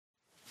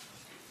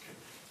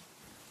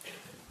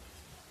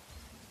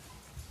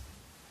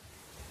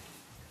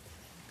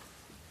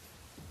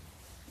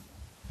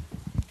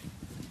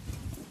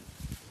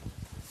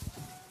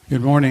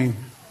Good morning.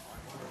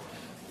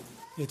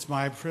 It's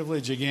my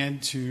privilege again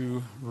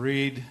to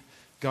read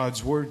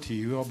God's Word to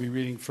you. I'll be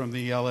reading from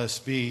the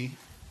LSB,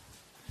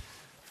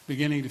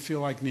 beginning to feel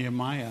like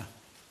Nehemiah.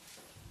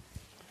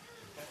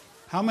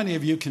 How many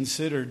of you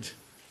considered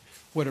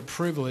what a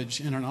privilege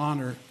and an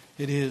honor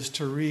it is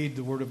to read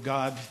the Word of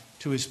God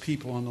to His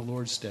people on the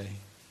Lord's Day?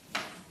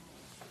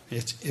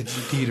 It's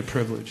indeed a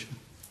privilege.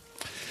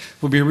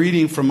 We'll be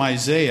reading from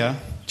Isaiah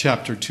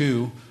chapter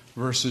 2,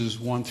 verses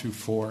 1 through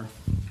 4.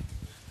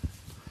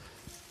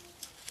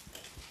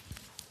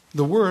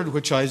 The word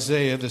which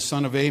Isaiah the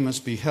son of Amos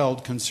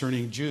beheld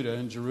concerning Judah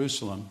and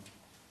Jerusalem.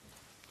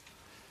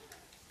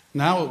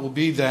 Now it will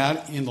be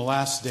that in the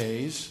last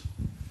days,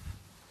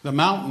 the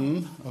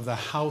mountain of the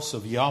house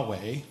of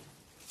Yahweh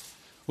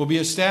will be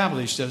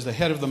established as the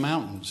head of the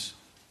mountains,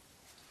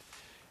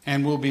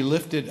 and will be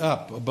lifted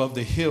up above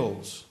the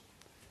hills,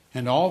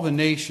 and all the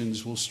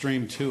nations will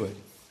stream to it.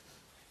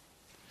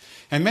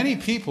 And many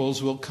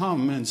peoples will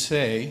come and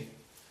say,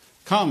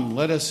 "Come,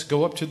 let us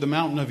go up to the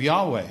mountain of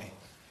Yahweh,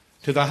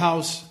 to the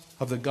house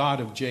of the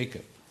God of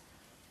Jacob,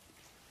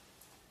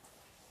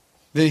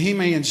 that He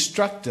may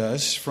instruct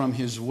us from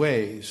His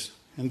ways,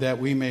 and that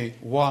we may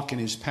walk in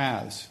His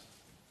paths.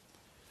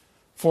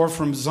 For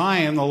from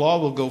Zion the law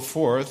will go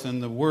forth,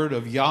 and the word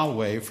of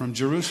Yahweh from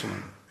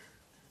Jerusalem.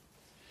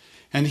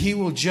 And He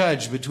will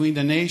judge between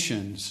the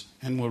nations,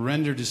 and will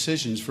render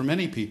decisions for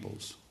many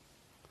peoples.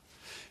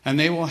 And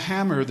they will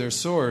hammer their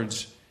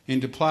swords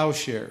into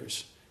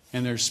plowshares,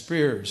 and their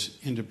spears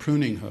into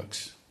pruning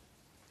hooks.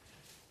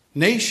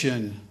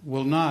 Nation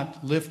will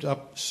not lift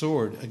up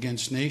sword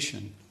against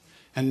nation,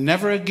 and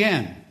never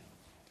again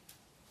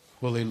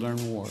will they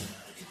learn war."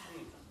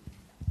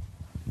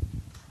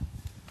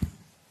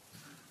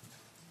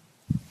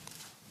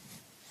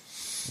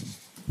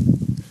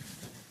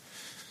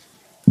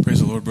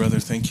 Praise the Lord,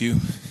 brother. Thank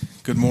you.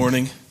 Good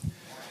morning.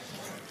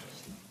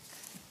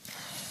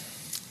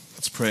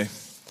 Let's pray.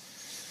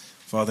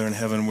 Father in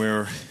heaven,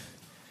 we're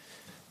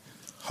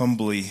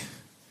humbly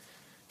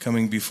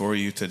coming before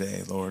you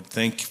today, Lord,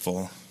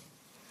 thankful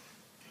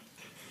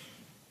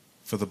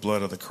for the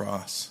blood of the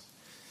cross.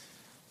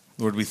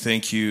 Lord, we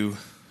thank you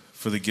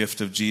for the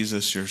gift of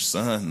Jesus, your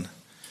Son.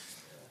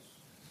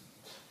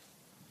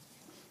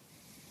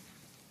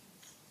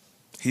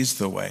 He's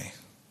the way.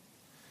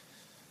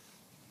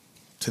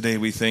 Today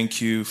we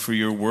thank you for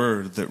your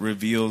word that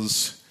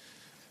reveals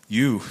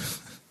you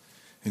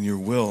and your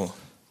will.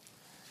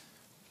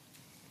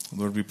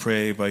 Lord, we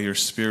pray by your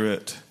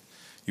Spirit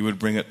you would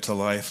bring it to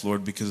life,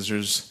 Lord, because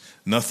there's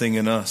nothing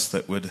in us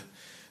that would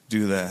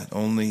do that.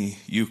 Only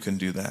you can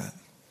do that.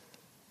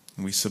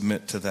 And we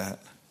submit to that.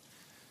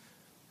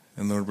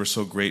 And Lord, we're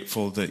so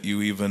grateful that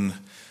you even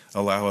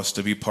allow us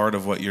to be part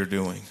of what you're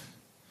doing.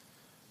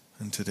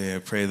 And today I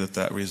pray that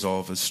that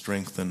resolve is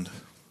strengthened.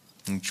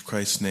 In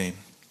Christ's name,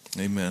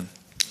 amen.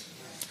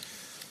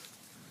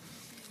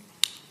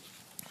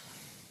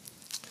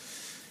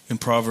 In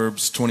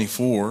Proverbs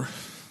 24,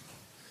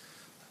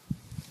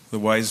 the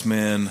wise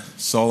man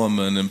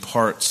Solomon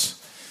imparts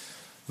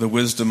the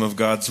wisdom of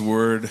God's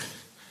word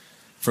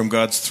from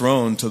God's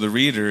throne to the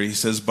reader. He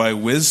says, "By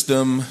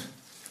wisdom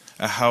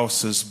a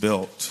house is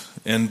built,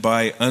 and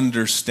by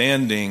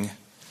understanding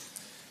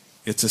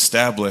it's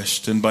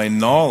established, and by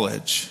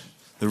knowledge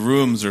the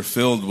rooms are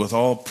filled with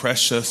all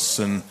precious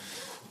and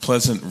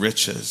pleasant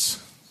riches."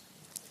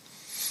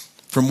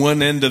 From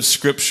one end of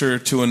Scripture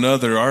to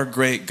another, our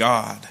great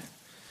God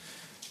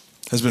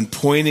has been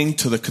pointing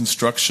to the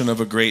construction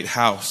of a great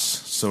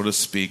house, so to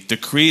speak,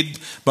 decreed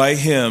by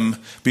Him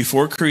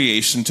before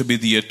creation to be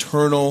the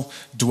eternal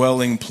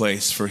dwelling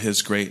place for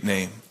His great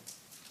name.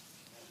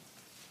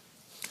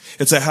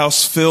 It's a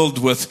house filled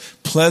with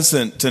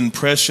pleasant and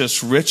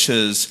precious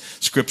riches,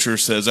 Scripture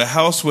says. A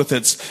house with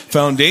its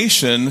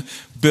foundation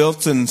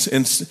built and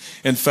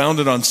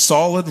founded on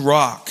solid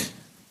rock.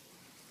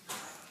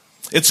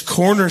 Its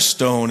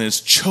cornerstone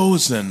is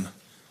chosen,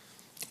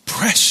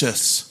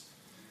 precious,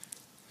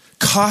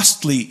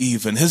 costly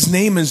even. His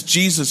name is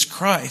Jesus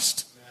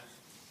Christ.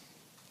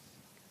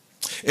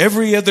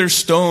 Every other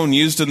stone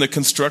used in the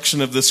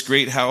construction of this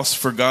great house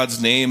for God's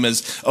name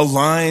is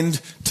aligned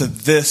to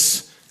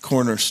this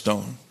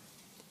cornerstone.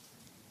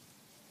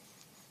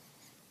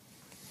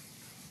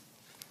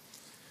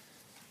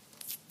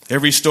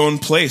 Every stone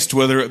placed,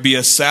 whether it be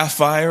a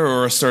sapphire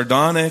or a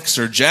sardonyx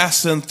or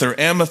jacinth or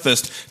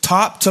amethyst,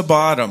 top to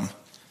bottom,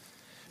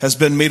 has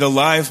been made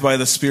alive by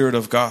the Spirit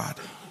of God.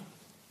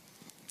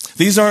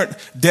 These aren't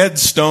dead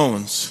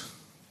stones.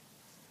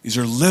 These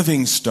are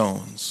living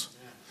stones,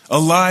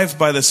 alive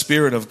by the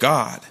Spirit of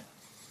God.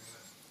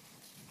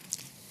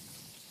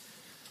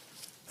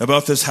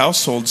 About this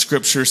household,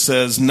 Scripture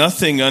says,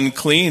 "Nothing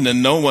unclean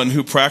and no one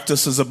who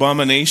practices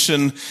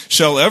abomination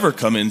shall ever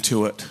come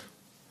into it,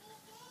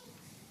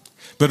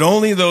 but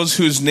only those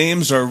whose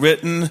names are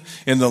written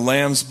in the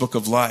Lamb's book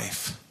of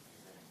life."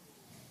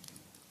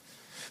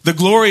 The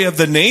glory of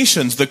the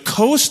nations, the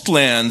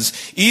coastlands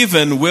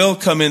even, will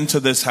come into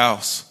this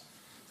house.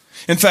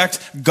 In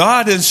fact,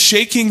 God is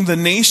shaking the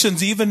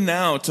nations even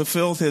now to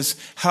fill his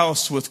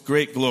house with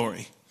great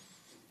glory.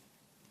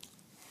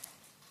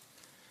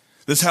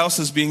 This house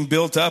is being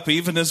built up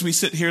even as we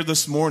sit here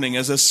this morning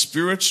as a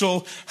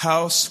spiritual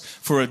house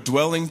for a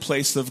dwelling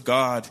place of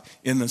God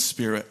in the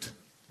Spirit.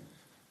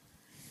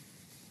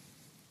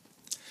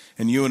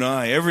 And you and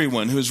I,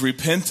 everyone who has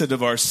repented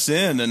of our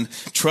sin and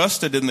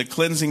trusted in the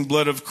cleansing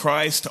blood of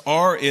Christ,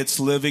 are its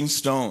living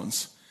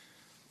stones,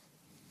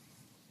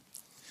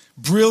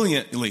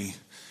 brilliantly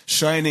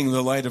shining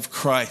the light of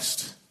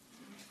Christ.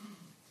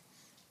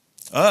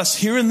 Us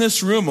here in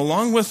this room,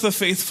 along with the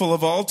faithful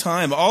of all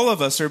time, all of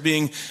us are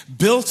being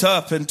built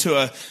up into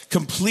a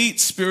complete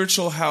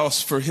spiritual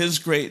house for his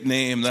great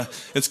name.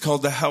 It's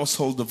called the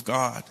household of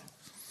God.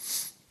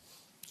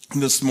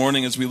 This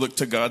morning, as we look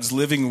to God's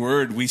living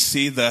word, we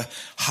see the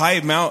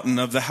high mountain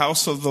of the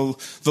house of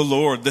the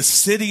Lord, the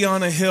city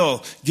on a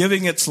hill,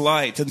 giving its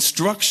light,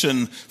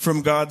 instruction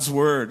from God's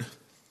word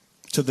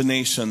to the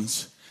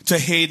nations, to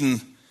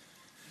Hayden,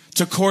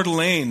 to Coeur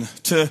d'Alene,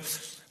 to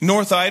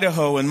North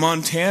Idaho and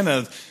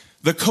Montana,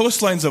 the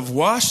coastlines of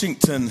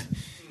Washington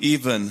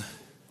even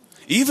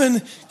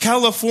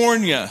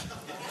California,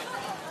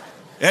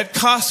 at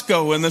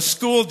Costco and the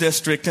school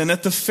district and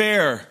at the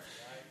fair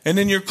and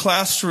in your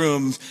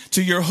classroom,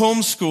 to your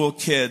homeschool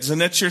kids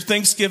and at your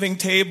Thanksgiving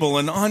table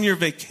and on your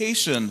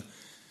vacation.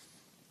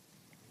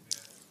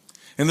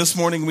 And this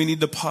morning we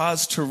need to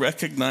pause to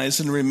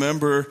recognize and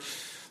remember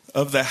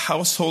of the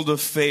household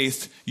of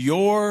faith.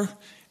 Your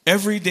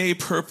everyday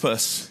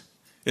purpose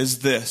is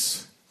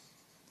this: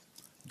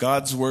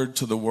 God's word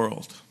to the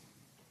world.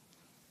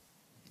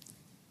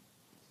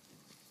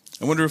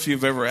 I wonder if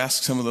you've ever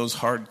asked some of those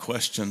hard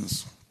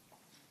questions.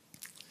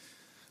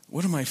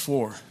 What am I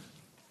for?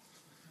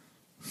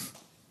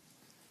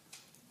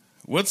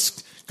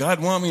 What's God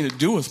want me to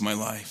do with my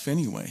life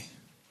anyway?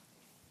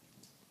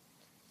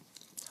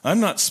 I'm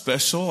not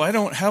special. I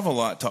don't have a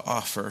lot to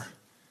offer.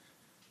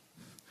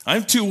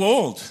 I'm too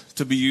old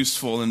to be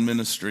useful in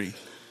ministry.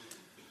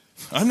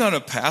 I'm not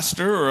a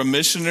pastor or a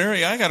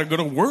missionary. I got to go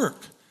to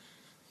work.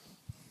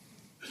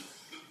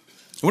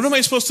 What am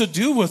I supposed to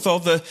do with all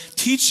the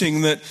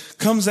teaching that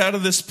comes out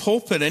of this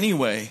pulpit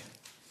anyway?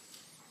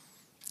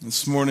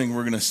 This morning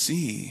we're going to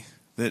see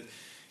that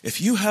if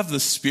you have the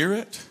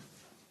Spirit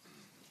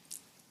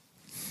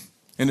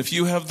and if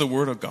you have the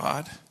Word of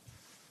God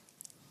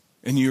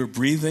and you're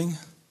breathing,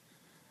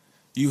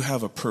 you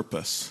have a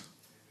purpose.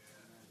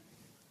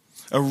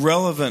 A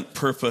relevant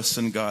purpose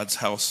in God's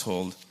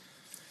household.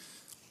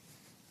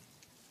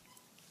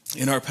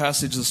 In our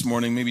passage this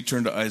morning, maybe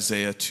turn to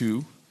Isaiah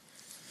 2.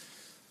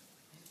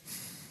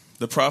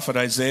 The prophet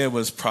Isaiah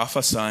was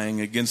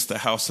prophesying against the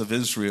house of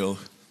Israel,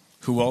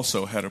 who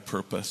also had a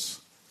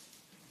purpose.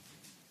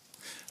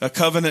 A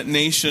covenant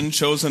nation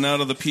chosen out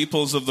of the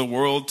peoples of the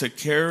world to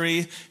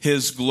carry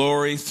his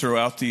glory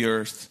throughout the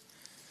earth.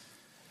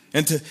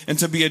 And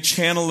to be a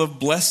channel of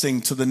blessing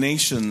to the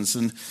nations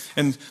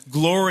and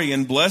glory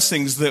and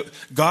blessings that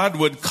God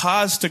would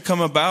cause to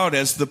come about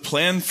as the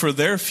plan for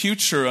their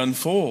future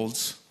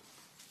unfolds.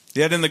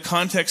 Yet in the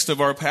context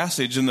of our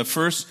passage, in the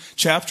first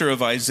chapter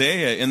of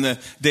Isaiah, in the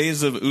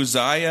days of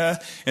Uzziah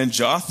and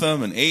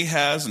Jotham and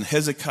Ahaz and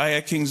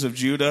Hezekiah, kings of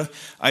Judah,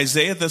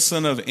 Isaiah the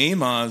son of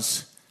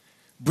Amoz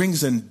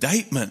brings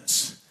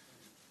indictments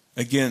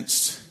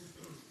against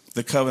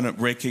the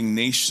covenant-breaking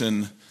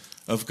nation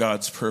of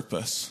God's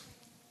purpose.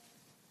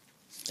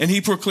 And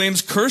he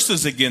proclaims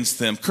curses against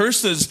them,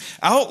 curses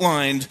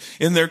outlined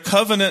in their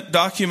covenant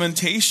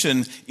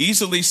documentation,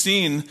 easily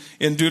seen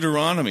in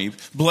Deuteronomy.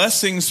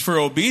 Blessings for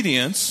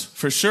obedience,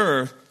 for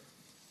sure.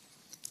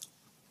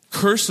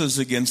 Curses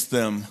against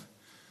them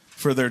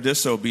for their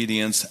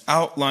disobedience,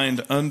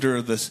 outlined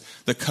under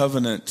the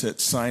covenant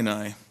at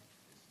Sinai.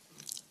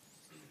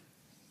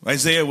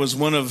 Isaiah was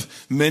one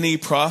of many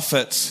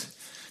prophets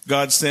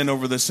God sent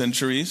over the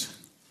centuries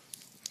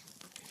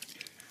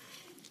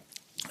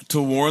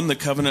to warn the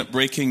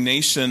covenant-breaking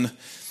nation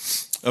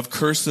of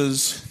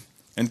curses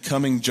and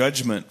coming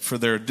judgment for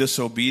their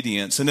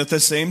disobedience, and at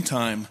the same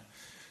time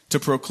to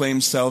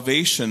proclaim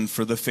salvation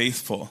for the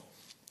faithful.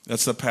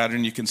 That's the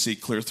pattern you can see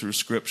clear through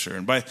Scripture.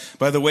 And by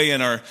the way, in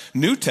our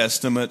New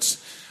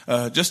Testaments,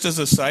 just as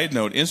a side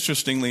note,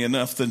 interestingly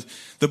enough,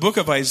 the book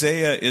of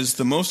Isaiah is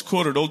the most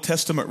quoted Old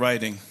Testament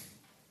writing.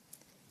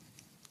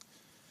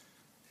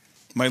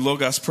 My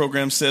Logos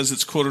program says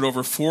it's quoted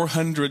over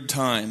 400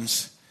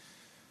 times.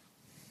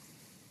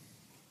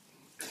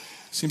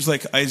 Seems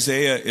like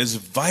Isaiah is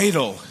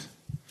vital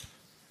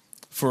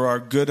for our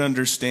good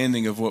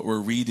understanding of what we're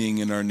reading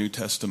in our New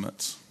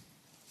Testaments.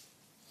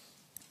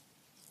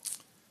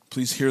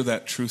 Please hear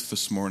that truth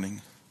this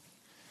morning.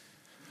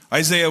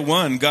 Isaiah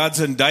 1,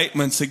 God's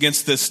indictments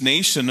against this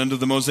nation under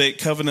the Mosaic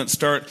covenant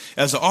start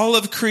as all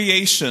of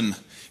creation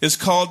is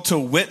called to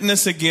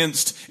witness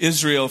against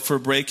Israel for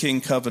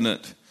breaking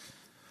covenant.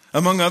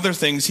 Among other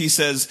things, he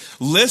says,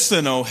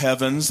 "Listen, O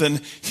heavens, and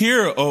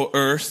hear, O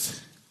earth.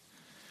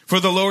 For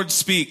the Lord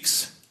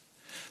speaks,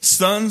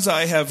 sons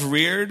I have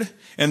reared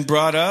and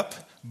brought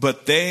up,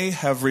 but they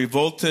have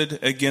revolted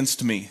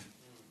against me."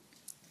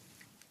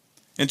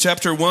 In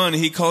chapter 1,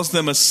 he calls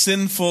them a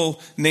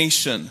sinful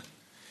nation,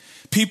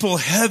 people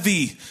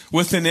heavy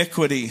with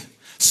iniquity,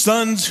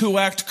 sons who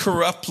act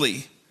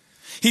corruptly.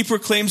 He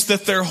proclaims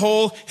that their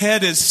whole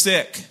head is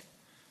sick.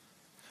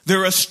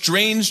 They're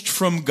estranged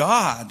from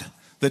God,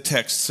 the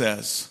text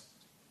says.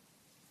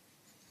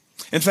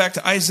 In fact,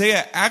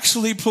 Isaiah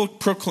actually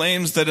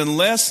proclaims that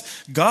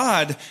unless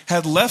God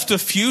had left a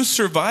few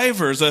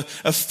survivors, a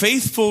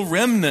faithful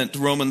remnant,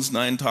 Romans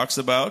 9 talks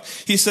about,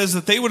 he says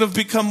that they would have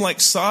become like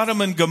Sodom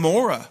and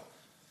Gomorrah.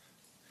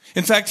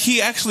 In fact,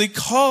 he actually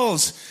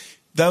calls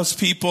those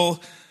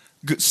people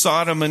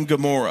Sodom and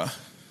Gomorrah.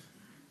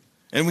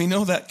 And we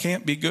know that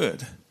can't be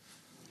good.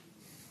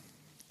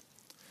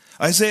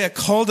 Isaiah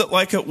called it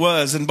like it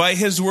was, and by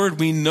his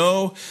word we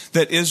know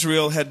that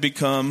Israel had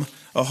become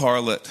a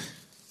harlot.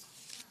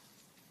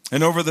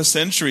 And over the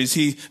centuries,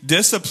 he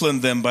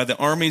disciplined them by the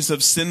armies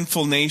of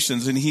sinful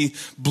nations, and he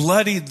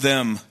bloodied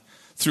them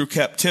through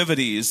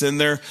captivities,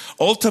 and their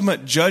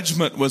ultimate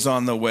judgment was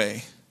on the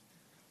way.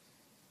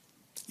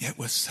 Yet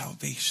with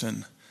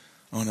salvation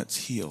on its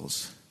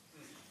heels.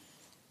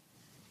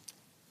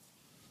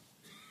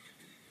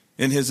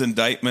 In his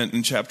indictment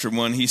in chapter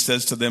 1, he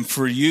says to them,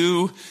 "For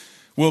you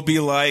will be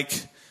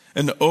like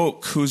an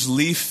oak whose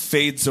leaf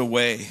fades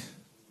away,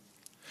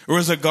 or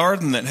as a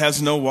garden that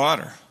has no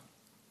water.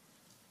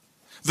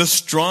 The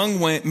strong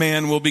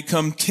man will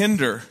become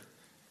tinder.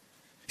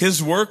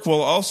 His work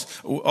will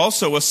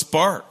also a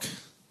spark.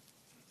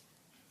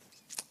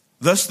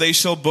 Thus they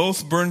shall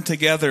both burn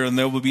together, and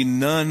there will be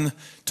none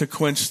to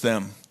quench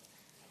them."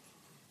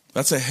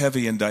 That's a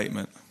heavy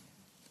indictment.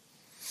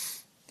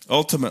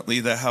 Ultimately,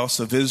 the house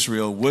of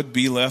Israel would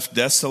be left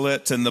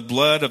desolate, and the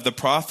blood of the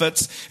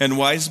prophets and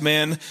wise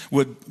men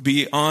would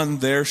be on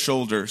their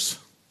shoulders.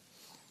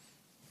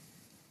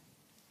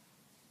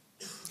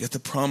 Yet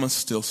the promise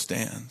still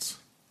stands.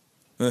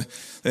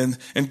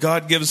 And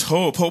God gives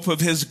hope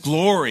of his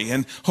glory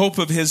and hope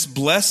of his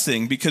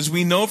blessing, because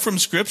we know from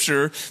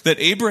Scripture that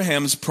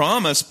Abraham's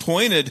promise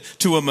pointed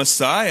to a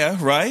Messiah,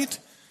 right?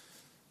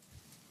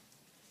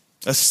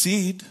 A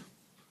seed,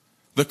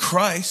 the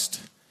Christ,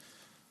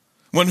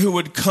 one who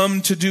would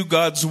come to do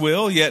God's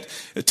will, yet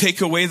take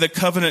away the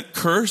covenant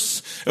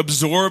curse,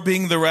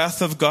 absorbing the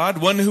wrath of God,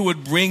 one who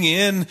would bring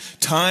in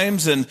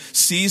times and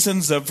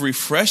seasons of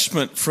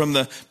refreshment from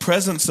the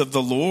presence of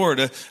the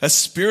Lord. A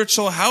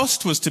spiritual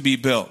house was to be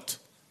built.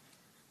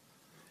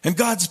 And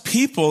God's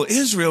people,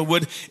 Israel,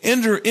 would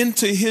enter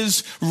into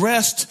his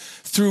rest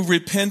through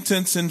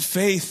repentance and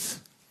faith.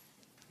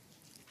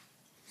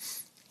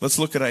 Let's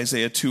look at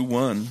Isaiah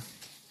 2:1.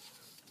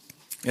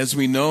 As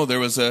we know, there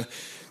was a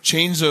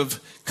change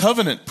of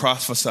covenant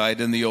prophesied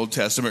in the Old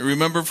Testament.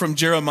 Remember from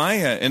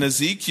Jeremiah and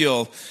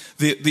Ezekiel,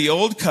 the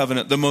Old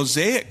Covenant, the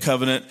Mosaic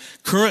covenant,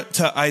 current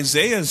to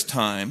Isaiah's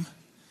time,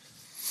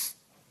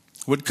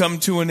 would come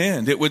to an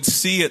end. It would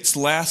see its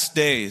last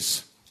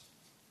days.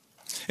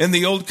 And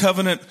the Old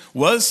Covenant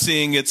was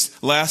seeing its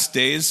last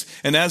days,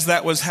 and as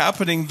that was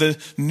happening, the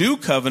New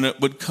Covenant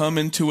would come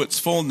into its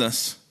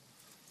fullness.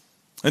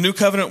 A new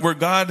covenant where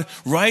God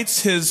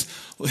writes his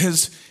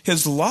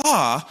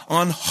law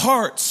on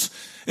hearts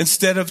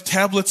instead of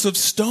tablets of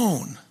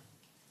stone.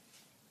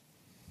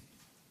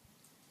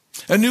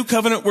 A new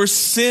covenant where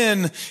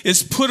sin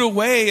is put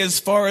away as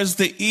far as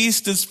the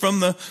east is from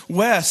the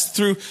west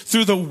through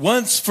the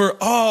once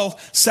for all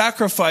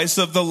sacrifice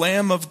of the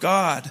Lamb of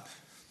God.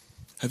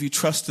 Have you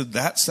trusted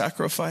that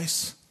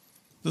sacrifice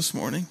this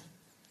morning?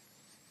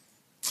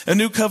 A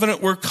new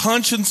covenant where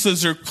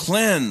consciences are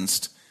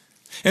cleansed,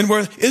 and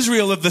where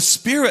Israel of the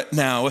Spirit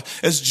now,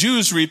 as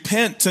Jews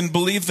repent and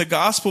believe the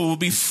gospel, will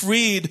be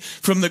freed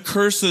from the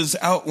curses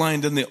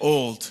outlined in the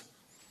old.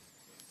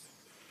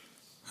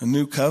 A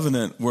new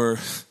covenant where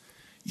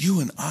you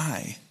and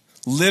I,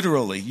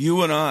 literally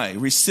you and I,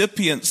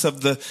 recipients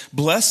of the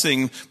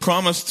blessing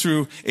promised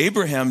through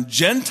Abraham,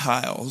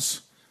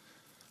 Gentiles,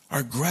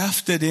 are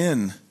grafted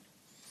in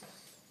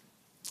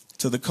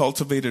to the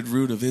cultivated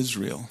root of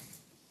Israel.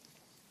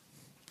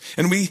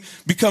 And we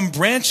become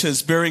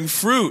branches bearing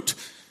fruit.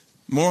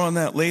 More on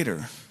that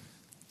later.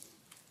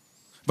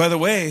 By the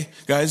way,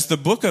 guys, the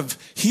book of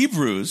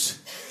Hebrews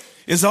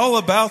is all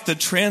about the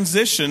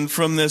transition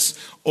from this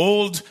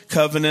old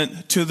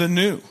covenant to the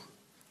new.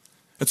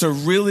 It's a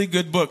really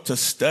good book to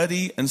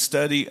study and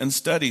study and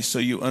study so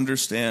you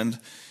understand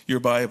your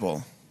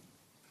Bible.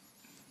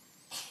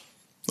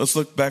 Let's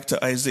look back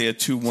to Isaiah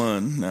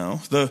 2:1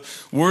 now. The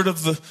word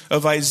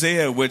of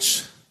Isaiah,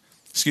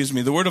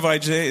 the word of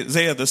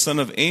Isaiah, the son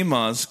of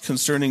Amoz,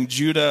 concerning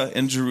Judah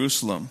and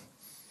Jerusalem.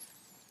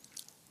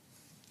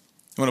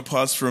 I want to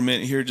pause for a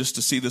minute here just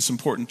to see this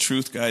important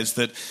truth, guys,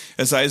 that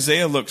as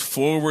Isaiah looked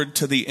forward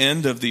to the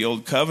end of the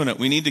Old Covenant,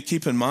 we need to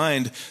keep in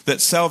mind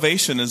that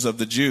salvation is of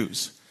the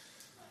Jews.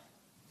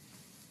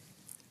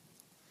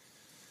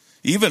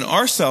 Even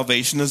our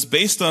salvation is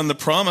based on the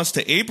promise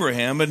to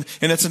Abraham, and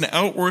it's an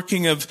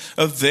outworking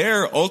of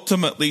their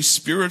ultimately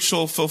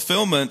spiritual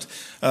fulfillment.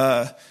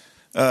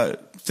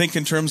 Think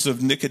in terms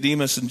of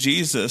Nicodemus and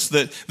Jesus,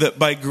 that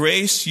by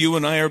grace you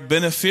and I are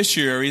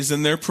beneficiaries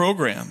in their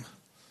program.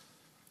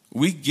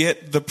 we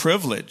get the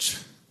privilege.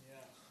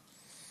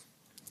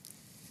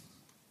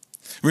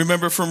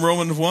 Remember from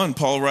Romans 1,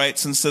 Paul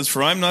writes and says,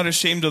 "For I'm not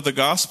ashamed of the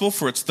gospel,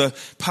 for it's the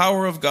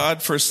power of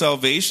God for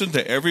salvation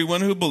to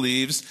everyone who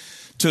believes,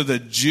 to the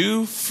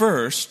Jew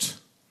first,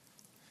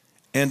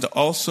 and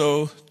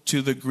also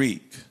to the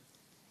Greek."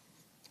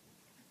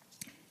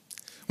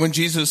 When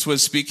Jesus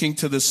was speaking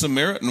to the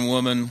Samaritan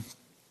woman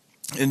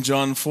in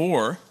John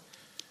 4,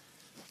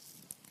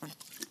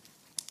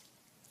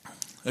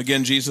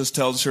 again, Jesus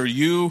tells her,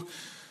 "You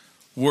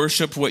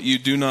worship what you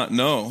do not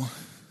know.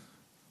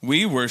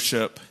 We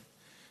worship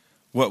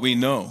what we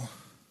know.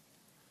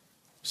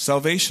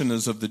 Salvation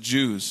is of the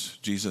Jews,"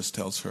 Jesus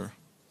tells her.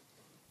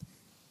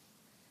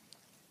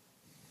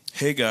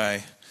 Haggai,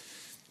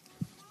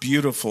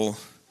 beautiful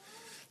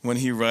when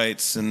he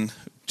writes in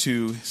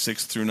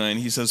 2:6-9.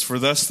 He says, "For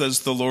thus says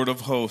the Lord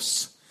of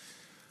hosts,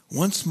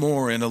 once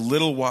more in a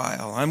little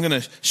while, I'm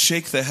going to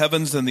shake the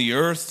heavens and the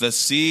earth, the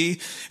sea,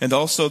 and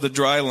also the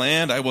dry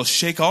land. I will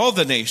shake all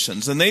the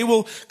nations, and they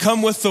will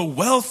come with the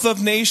wealth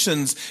of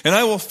nations, and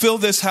I will fill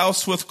this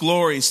house with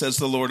glory, says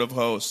the Lord of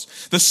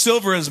hosts. The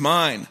silver is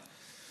mine.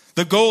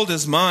 The gold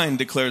is mine,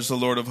 declares the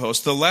Lord of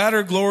hosts. The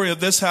latter glory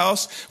of this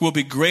house will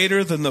be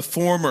greater than the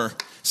former,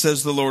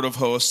 says the Lord of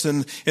hosts.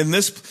 And in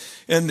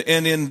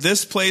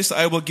this place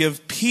I will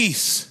give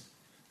peace.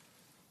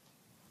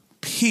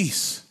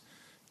 Peace,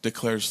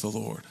 declares the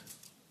Lord."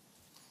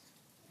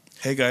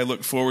 Haggai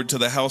looked forward to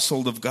the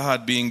household of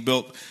God being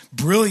built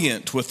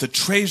brilliant with the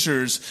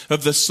treasures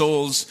of the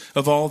souls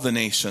of all the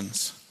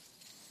nations.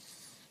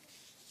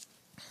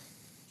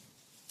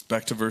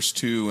 Back to verse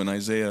 2 in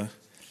Isaiah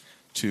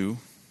 2.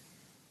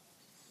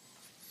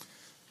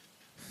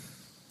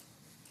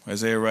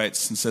 Isaiah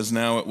writes and says,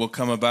 "Now it will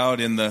come about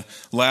in the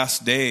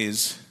last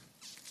days,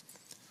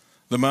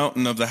 the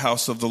mountain of the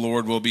house of the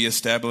Lord will be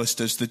established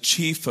as the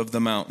chief of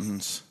the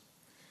mountains,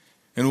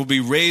 and will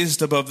be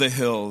raised above the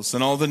hills,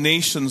 and all the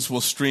nations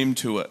will stream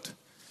to it."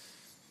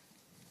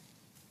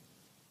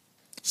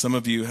 Some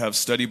of you have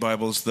study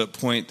Bibles that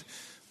point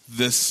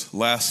this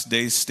last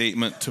days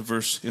statement to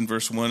in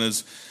verse 1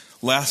 as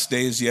last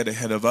days yet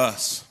ahead of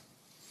us,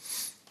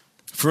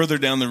 further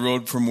down the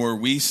road from where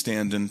we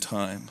stand in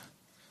time.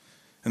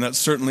 And that's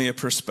certainly a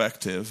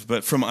perspective.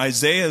 But from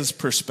Isaiah's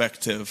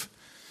perspective,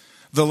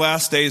 the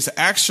last days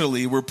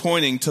actually were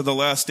pointing to the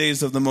last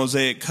days of the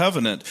Mosaic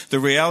covenant, the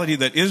reality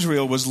that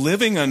Israel was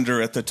living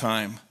under at the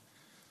time.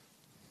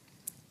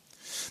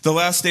 The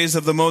last days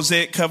of the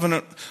Mosaic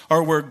covenant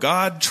are where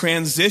God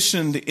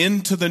transitioned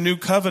into the new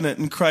covenant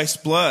in Christ's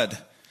blood.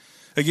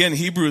 Again,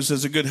 Hebrews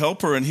is a good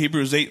helper. In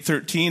Hebrews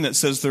 8:13, it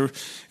says the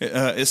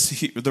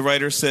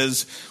writer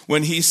says,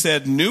 "When he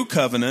said new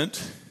covenant,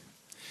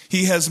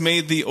 he has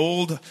made the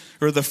old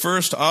or the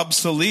first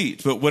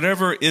obsolete, but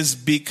whatever is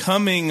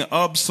becoming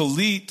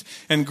obsolete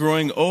and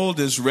growing old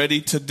is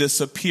ready to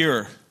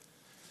disappear."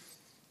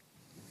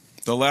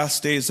 The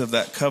last days of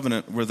that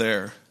covenant were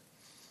there.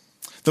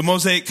 The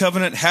Mosaic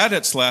covenant had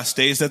its last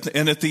days,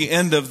 and at the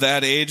end of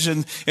that age,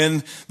 and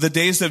the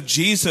days of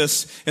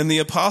Jesus and the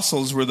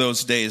apostles were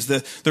those days.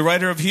 The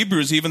writer of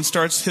Hebrews even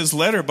starts his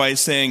letter by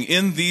saying,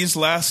 "In these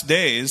last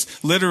days,"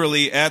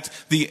 literally at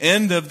the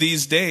end of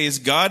these days,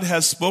 "God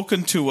has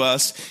spoken to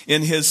us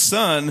in his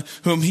Son,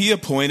 whom he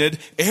appointed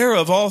heir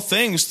of all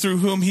things, through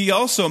whom he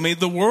also made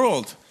the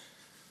world."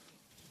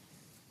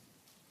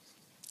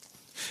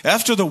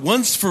 After the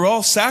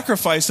once-for-all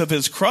sacrifice of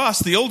his cross,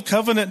 the old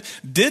covenant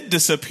did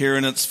disappear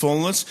in its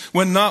fullness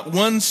when not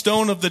one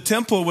stone of the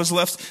temple was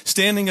left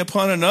standing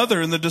upon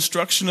another in the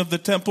destruction of the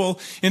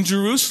temple in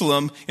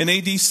Jerusalem in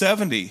AD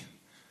 70.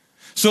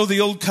 So the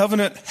old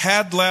covenant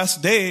had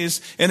last days,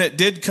 and it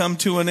did come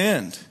to an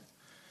end.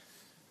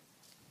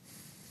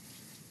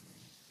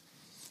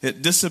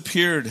 It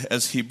disappeared,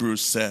 as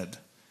Hebrews said.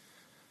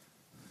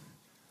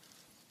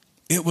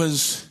 It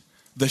was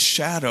the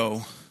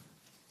shadow,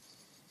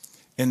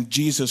 and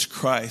Jesus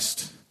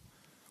Christ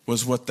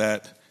was what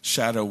that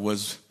shadow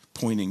was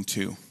pointing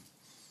to,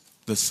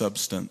 the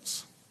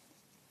substance.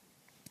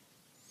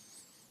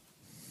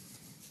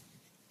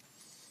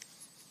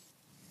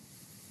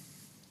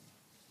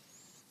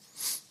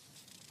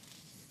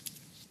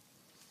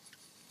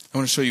 I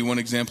want to show you one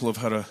example of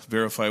how to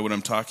verify what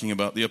I'm talking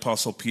about. The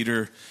Apostle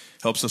Peter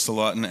helps us a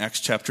lot in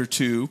Acts chapter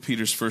 2,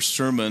 Peter's first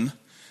sermon.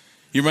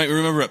 You might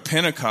remember at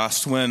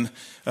Pentecost when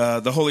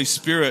the Holy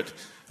Spirit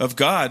of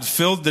God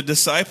filled the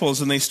disciples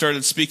and they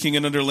started speaking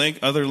in other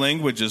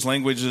languages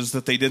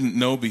that they didn't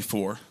know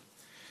before.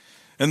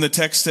 And the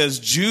text says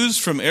Jews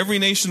from every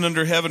nation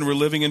under heaven were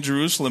living in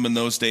Jerusalem in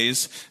those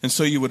days. And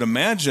so you would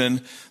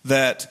imagine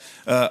that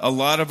a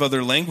lot of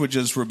other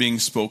languages were being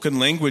spoken,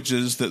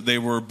 languages that they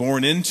were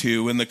born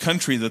into in the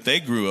country that they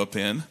grew up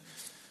in.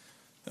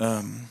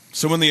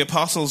 So when the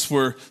apostles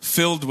were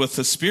filled with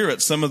the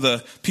Spirit, some of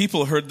the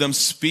people heard them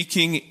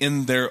speaking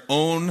in their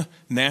own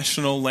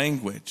national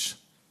language.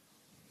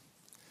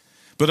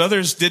 But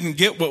others didn't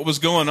get what was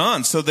going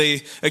on, so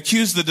they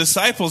accused the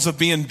disciples of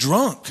being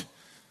drunk.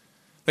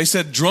 They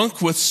said,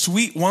 drunk with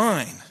sweet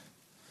wine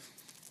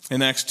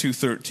in Acts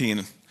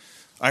 2:13.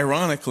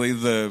 Ironically,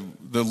 the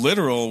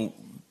literal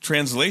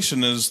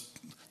translation is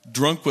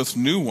drunk with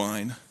new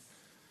wine.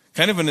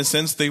 Kind of in a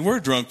sense, they were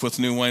drunk with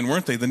new wine,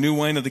 weren't they? The new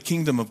wine of the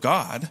kingdom of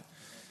God.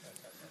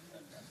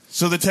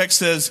 So the text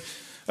says,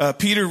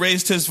 Peter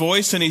raised his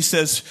voice and he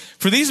says,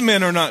 "For these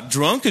men are not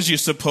drunk as you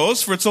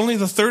suppose, for it's only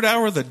the third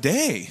hour of the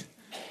day.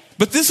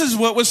 But this is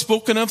what was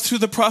spoken of through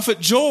the prophet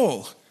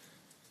Joel."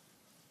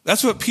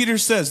 That's what Peter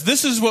says.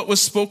 This is what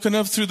was spoken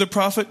of through the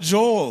prophet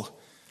Joel.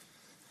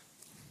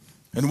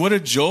 And what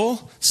did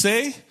Joel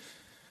say?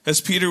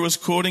 As Peter was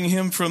quoting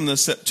him from the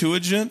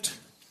Septuagint,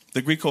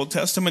 the Greek Old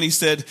Testament, he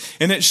said,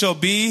 "And it shall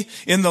be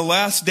in the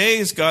last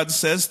days," God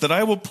says, "that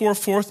I will pour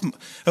forth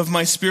of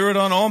my spirit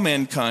on all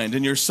mankind,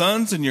 and your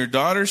sons and your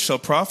daughters shall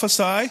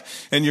prophesy,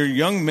 and your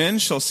young men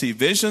shall see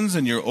visions,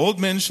 and your old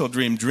men shall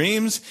dream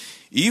dreams.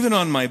 Even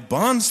on my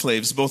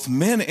bondslaves, both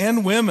men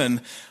and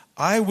women,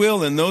 I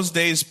will in those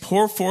days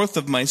pour forth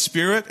of my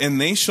spirit, and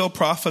they shall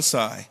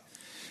prophesy.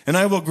 And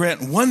I will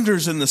grant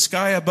wonders in the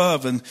sky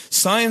above, and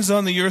signs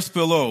on the earth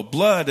below,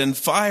 blood and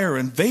fire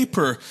and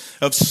vapor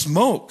of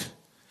smoke.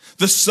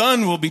 The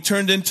sun will be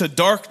turned into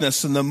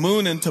darkness and the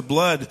moon into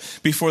blood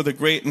before the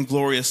great and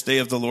glorious day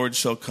of the Lord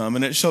shall come.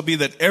 And it shall be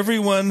that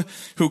everyone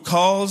who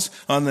calls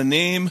on the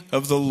name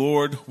of the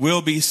Lord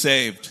will be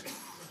saved."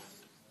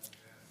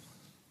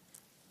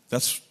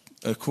 That's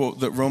a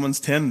quote that Romans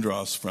 10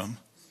 draws from.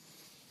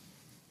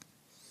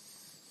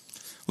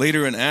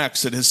 Later in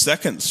Acts, at his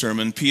second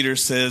sermon, Peter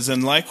says,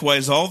 "And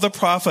likewise all the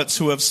prophets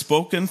who have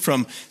spoken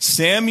from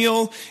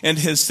Samuel and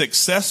his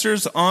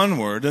successors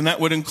onward," and that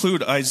would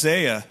include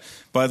Isaiah,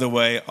 by the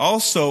way,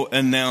 "also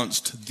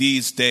announced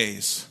these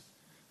days."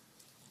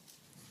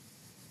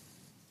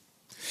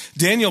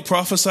 Daniel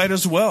prophesied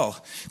as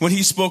well. When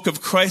he spoke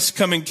of Christ's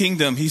coming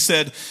kingdom, he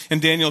said in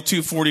Daniel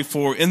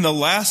 2:44, "In the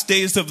last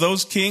days of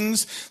those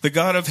kings, the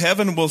God of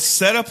heaven will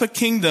set up a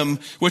kingdom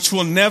which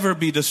will never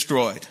be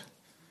destroyed.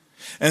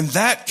 And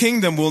that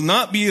kingdom will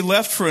not be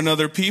left for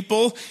another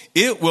people.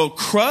 It will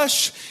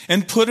crush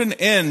and put an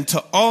end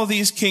to all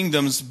these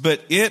kingdoms,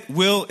 but it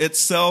will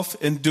itself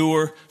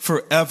endure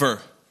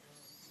forever."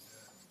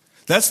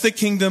 That's the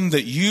kingdom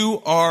that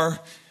you are,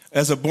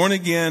 as a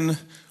born-again,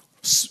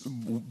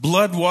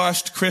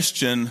 blood-washed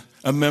Christian,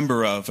 a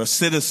member of, a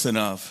citizen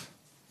of.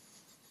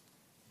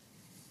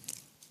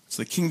 So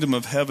the kingdom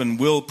of heaven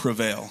will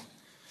prevail.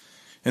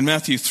 In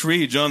Matthew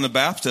 3, John the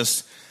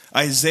Baptist,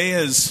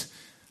 Isaiah's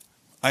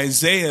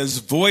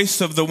voice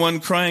of the one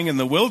crying in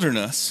the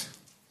wilderness,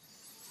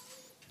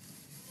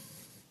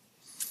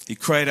 he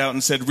cried out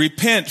and said,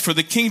 "Repent, for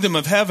the kingdom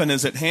of heaven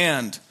is at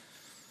hand."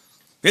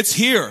 It's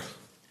here.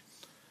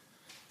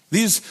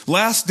 These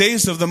last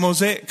days of the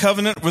Mosaic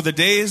covenant were the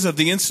days of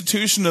the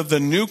institution of the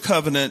new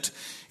covenant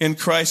in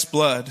Christ's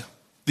blood.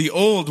 The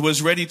old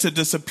was ready to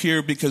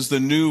disappear because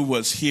the new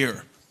was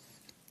here.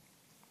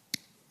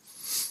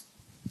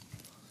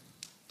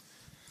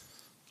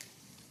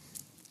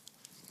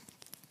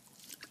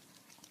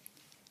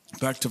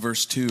 Back to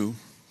verse 2.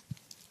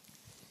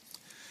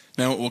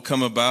 "Now it will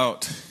come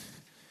about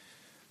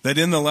that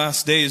in the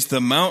last days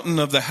the mountain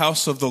of the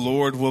house of the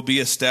Lord will be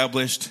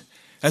established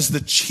as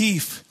the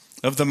chief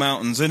of the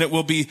mountains, and it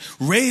will be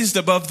raised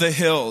above the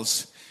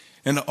hills,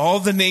 and all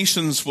the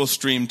nations will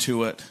stream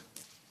to it."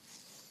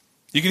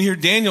 You can hear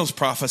Daniel's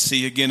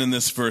prophecy again in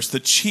this verse.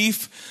 The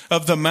chief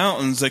of the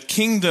mountains, a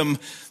kingdom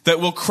that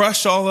will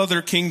crush all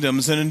other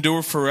kingdoms and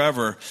endure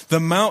forever.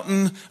 The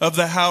mountain of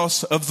the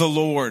house of the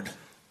Lord,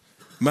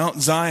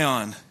 Mount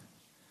Zion.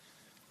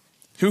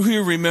 Who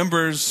here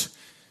remembers,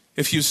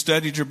 if you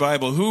studied your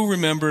Bible, who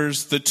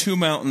remembers the two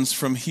mountains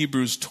from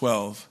Hebrews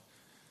 12?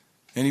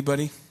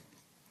 Anybody?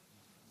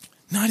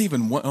 Not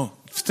even one. Oh,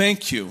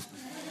 thank you.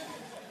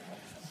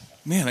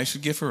 Man, I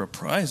should give her a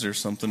prize or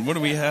something. What do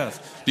we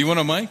have? Do you want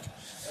a mic?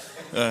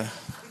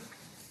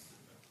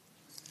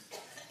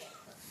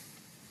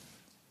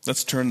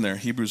 Let's turn there.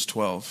 Hebrews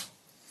 12.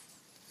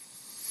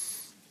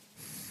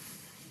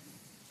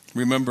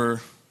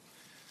 Remember,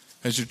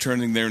 as you're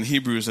turning there in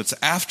Hebrews, it's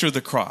after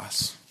the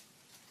cross.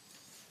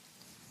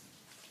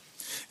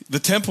 The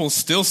temple's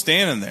still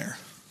standing there.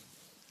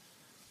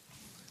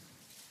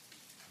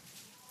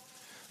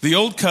 The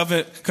old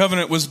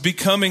covenant was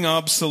becoming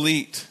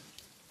obsolete.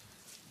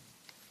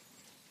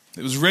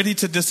 It was ready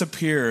to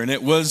disappear, and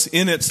it was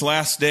in its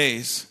last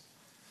days.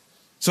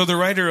 So the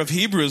writer of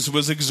Hebrews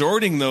was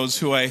exhorting those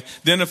who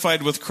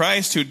identified with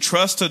Christ, who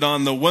trusted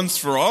on the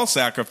once-for-all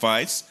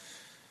sacrifice,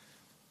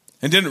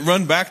 and didn't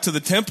run back to the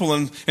temple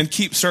and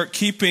start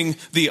keeping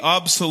the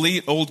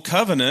obsolete old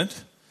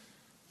covenant.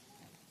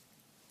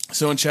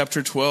 So in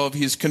chapter 12,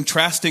 he's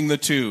contrasting the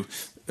two.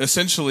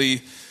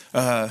 Essentially,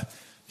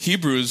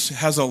 Hebrews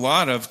has a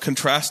lot of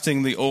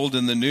contrasting the old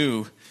and the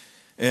new,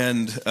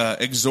 and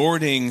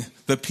exhorting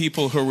the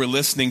people who were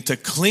listening to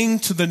cling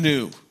to the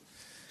new,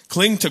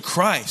 cling to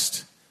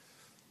Christ.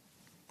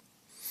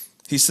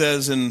 He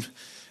says in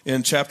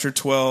chapter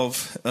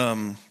 12,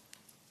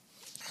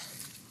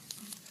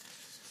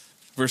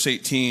 verse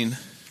 18,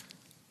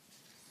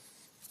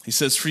 he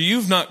says, "For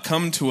you've not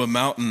come to a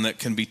mountain that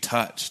can be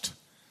touched."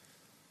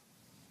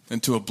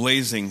 into a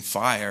blazing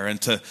fire,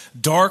 into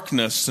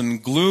darkness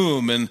and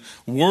gloom and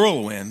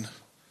whirlwind.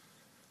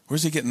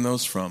 Where's he getting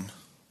those from?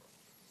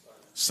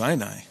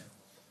 Sinai.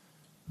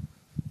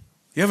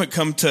 You haven't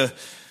come to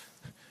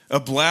a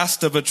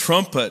blast of a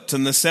trumpet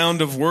and the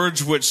sound of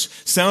words which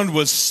sound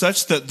was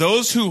such that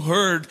those who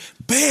heard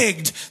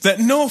begged that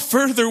no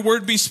further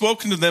word be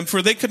spoken to them,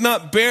 for they could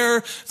not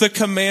bear the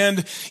command.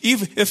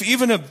 If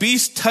even a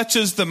beast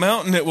touches the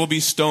mountain, it will be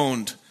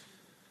stoned.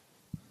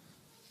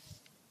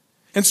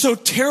 And so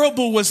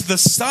terrible was the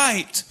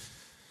sight,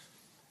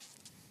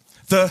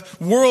 the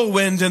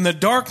whirlwind and the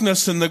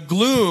darkness and the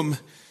gloom,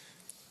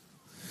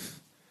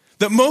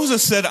 that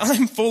Moses said,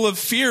 I'm full of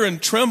fear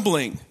and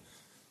trembling.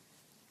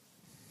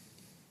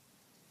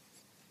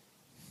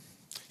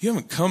 You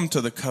haven't come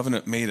to the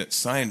covenant made at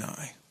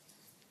Sinai.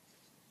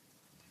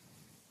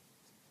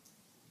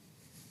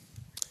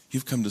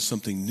 You've come to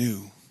something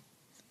new.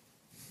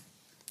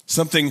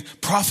 Something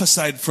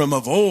prophesied from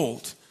of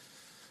old.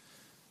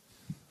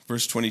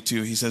 Verse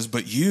 22, he says,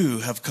 but you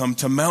have come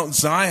to Mount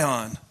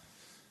Zion,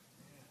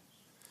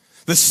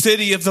 the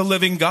city of the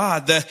living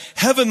God, the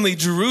heavenly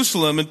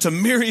Jerusalem, and to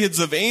myriads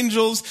of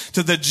angels,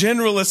 to the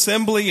general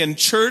assembly and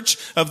church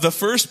of the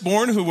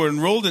firstborn who were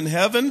enrolled in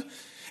heaven,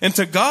 and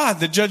to God,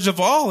 the judge of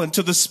all, and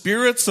to the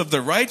spirits of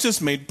the righteous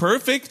made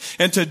perfect,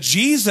 and to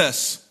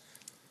Jesus.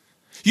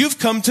 You've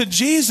come to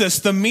Jesus,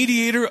 the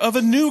mediator of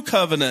a new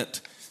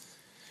covenant,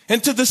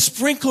 and to the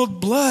sprinkled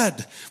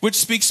blood, which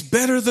speaks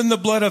better than the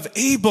blood of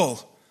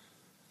Abel.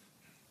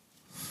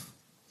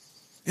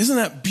 Isn't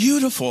that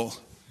beautiful?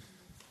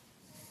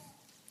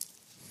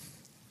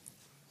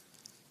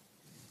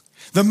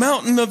 The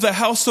mountain of the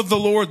house of the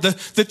Lord,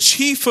 the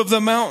chief of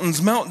the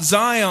mountains, Mount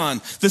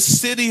Zion, the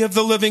city of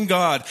the living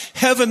God,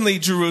 heavenly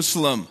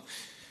Jerusalem.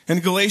 In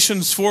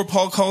Galatians 4,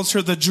 Paul calls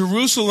her the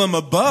Jerusalem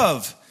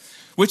above,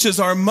 which is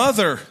our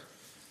mother.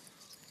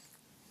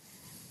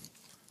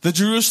 The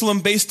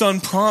Jerusalem based on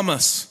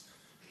promise.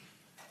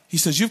 He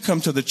says, you've come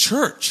to the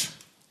church.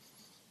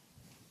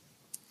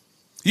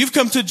 You've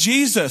come to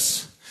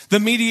Jesus, the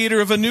mediator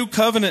of a new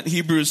covenant,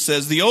 Hebrews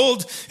says. The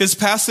old is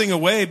passing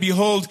away.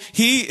 Behold,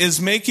 he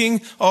is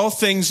making all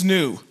things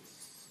new.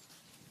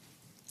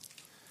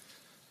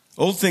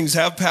 Old things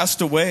have passed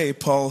away,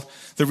 Paul,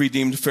 the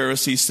redeemed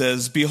Pharisee,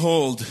 says.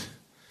 Behold,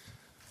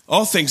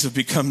 all things have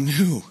become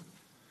new.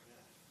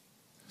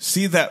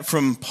 See that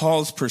from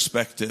Paul's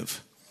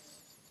perspective.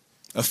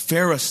 A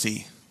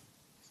Pharisee.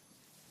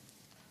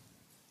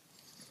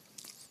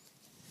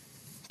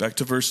 Back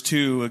to verse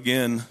 2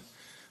 again.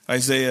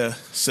 Isaiah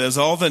says,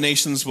 all the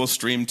nations will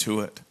stream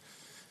to it.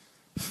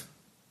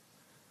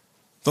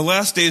 The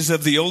last days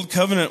of the old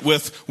covenant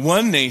with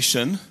one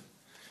nation,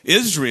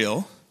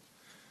 Israel,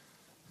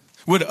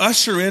 would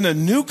usher in a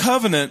new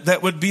covenant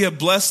that would be a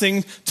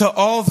blessing to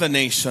all the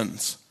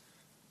nations.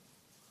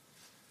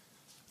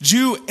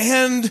 Jew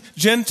and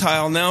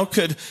Gentile now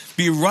could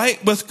be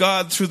right with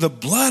God through the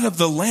blood of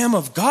the Lamb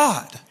of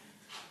God.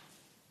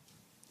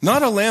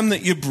 Not a lamb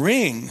that you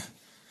bring,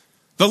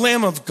 the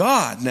Lamb of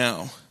God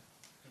now.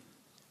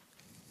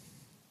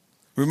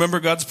 Remember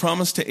God's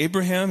promise to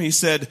Abraham? He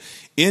said,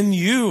 in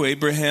you,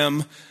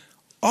 Abraham,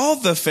 all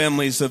the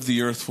families of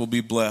the earth will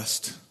be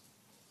blessed.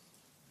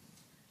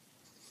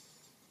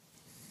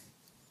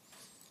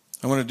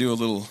 I want to do a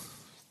little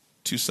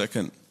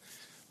 2-second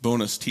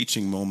bonus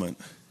teaching moment.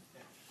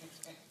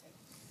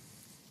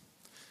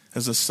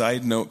 As a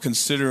side note,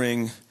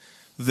 considering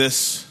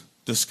this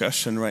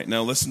discussion right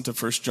now, listen to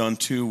 1 John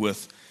 2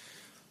 with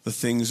the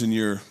things in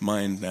your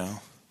mind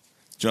now.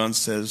 John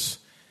says,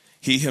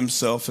 he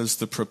himself is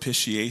the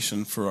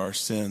propitiation for our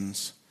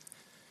sins,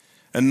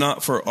 and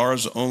not for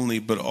ours only,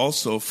 but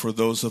also for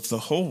those of the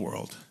whole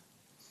world.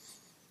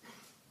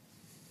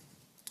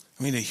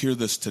 I mean to hear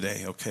this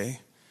today, okay?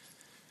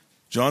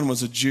 John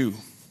was a Jew.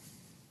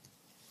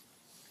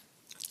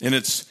 And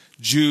it's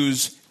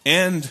Jews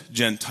and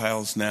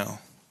Gentiles now.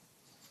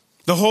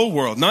 The whole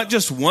world, not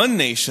just one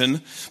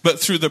nation, but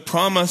through the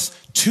promise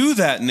to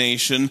that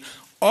nation,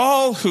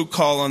 all who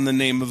call on the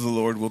name of the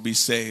Lord will be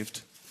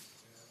saved.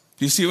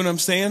 Do you see what I'm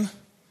saying?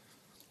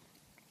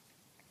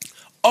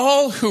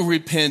 All who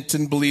repent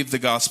and believe the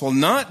gospel,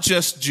 not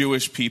just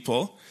Jewish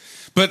people,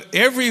 but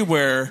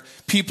everywhere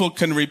people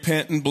can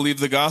repent and believe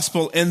the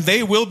gospel, and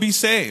they will be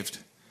saved.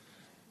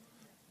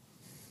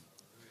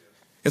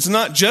 It's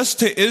not just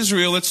to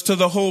Israel, it's to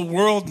the whole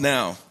world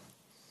now.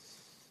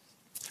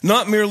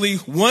 Not merely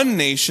one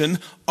nation,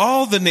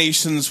 all the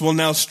nations will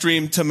now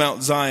stream to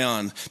Mount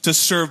Zion to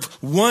serve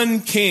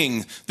one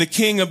king, the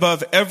king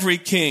above every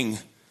king.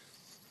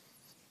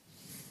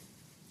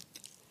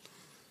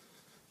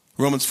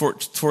 Romans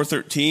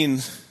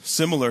 4:13,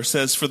 similar,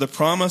 says, for the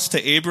promise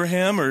to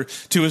Abraham or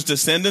to his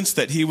descendants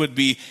that he would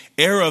be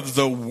heir of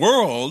the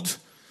world,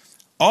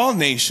 all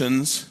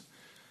nations,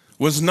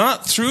 was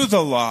not through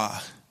the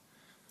law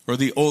or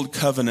the old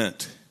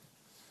covenant,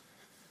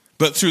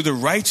 but through the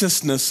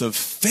righteousness of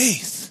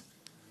faith,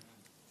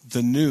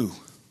 the new.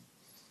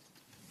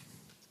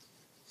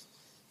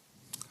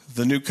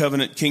 The new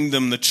covenant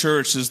kingdom, the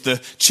church, is the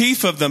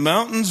chief of the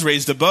mountains,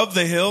 raised above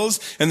the hills,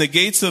 and the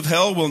gates of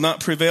hell will not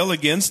prevail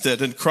against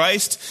it. And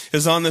Christ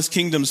is on this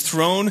kingdom's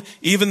throne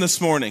even this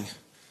morning.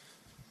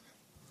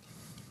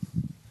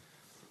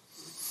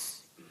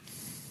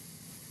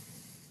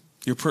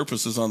 Your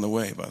purpose is on the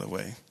way, by the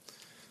way.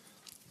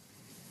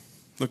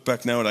 Look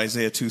back now at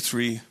Isaiah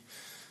 2:3.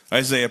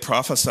 Isaiah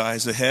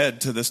prophesies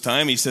ahead to this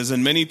time. He says,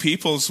 and many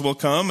peoples will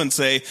come and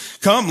say,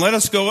 come, let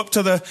us go up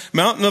to the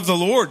mountain of the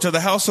Lord, to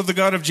the house of the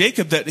God of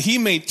Jacob, that he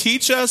may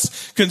teach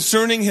us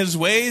concerning his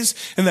ways,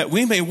 and that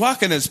we may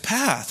walk in his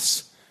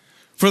paths.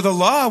 For the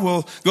law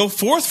will go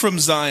forth from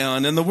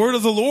Zion, and the word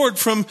of the Lord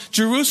from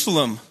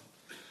Jerusalem.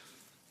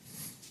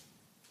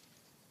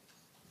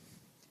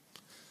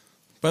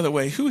 By the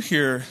way, who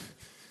here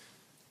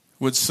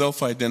would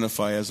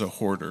self-identify as a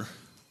hoarder?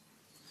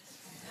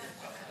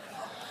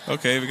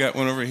 Okay, we got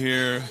one over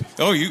here.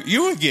 Oh,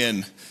 you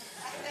again.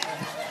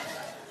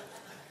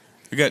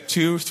 We got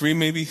 2, 3,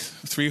 maybe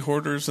 3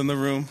 hoarders in the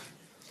room.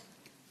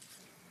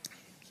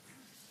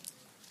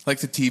 Like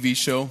the TV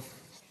show?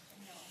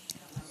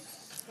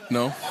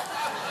 No?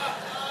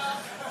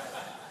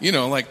 You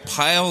know, like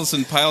piles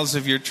and piles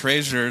of your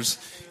treasures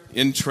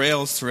in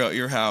trails throughout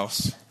your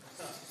house.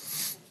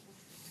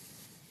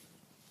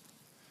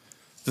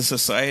 The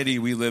society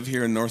we live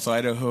here in North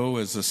Idaho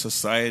is a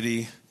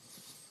society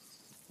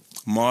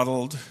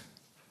modeled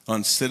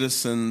on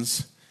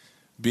citizens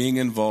being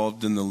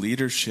involved in the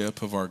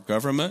leadership of our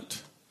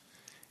government,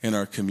 in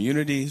our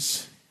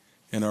communities,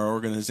 in our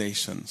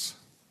organizations.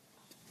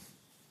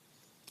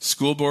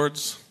 School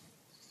boards,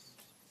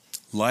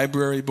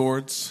 library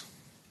boards,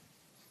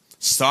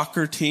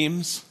 soccer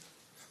teams,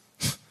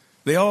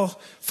 they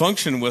all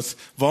function with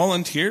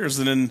volunteers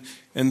and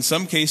in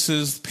some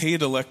cases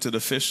paid elected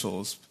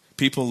officials,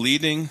 people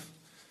leading,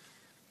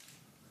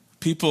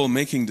 people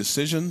making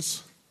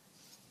decisions,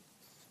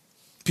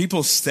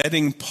 people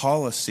setting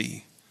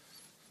policy,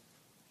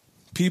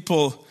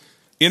 people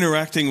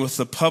interacting with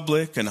the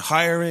public and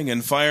hiring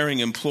and firing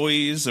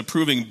employees,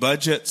 approving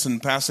budgets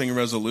and passing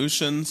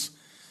resolutions.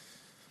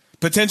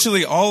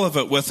 Potentially all of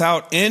it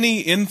without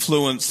any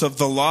influence of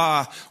the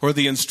law or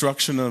the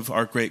instruction of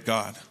our great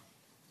God.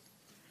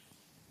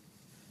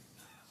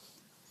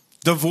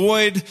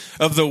 Devoid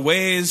of the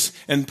ways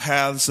and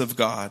paths of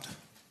God.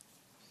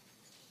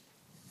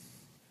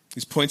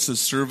 These points of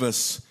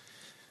service,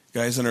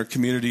 guys in our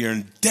community, are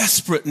in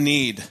desperate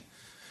need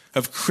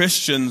of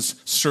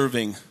Christians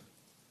serving,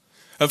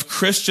 of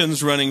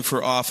Christians running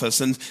for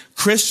office, and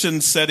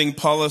Christians setting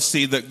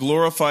policy that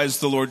glorifies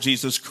the Lord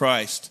Jesus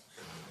Christ.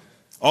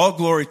 All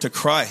glory to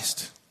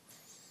Christ.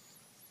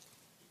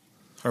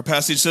 Our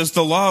passage says,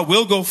 the law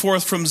will go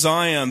forth from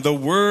Zion, the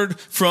word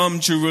from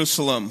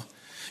Jerusalem.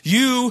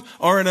 You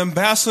are an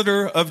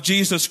ambassador of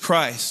Jesus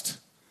Christ.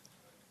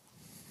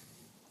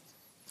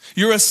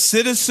 You're a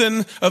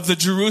citizen of the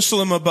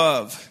Jerusalem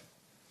above.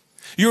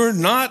 You're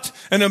not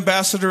an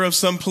ambassador of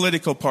some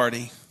political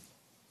party.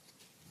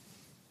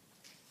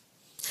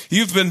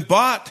 You've been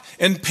bought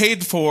and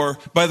paid for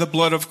by the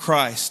blood of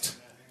Christ.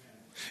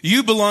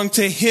 You belong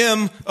to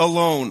him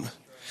alone.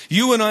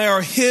 You and I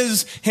are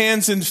his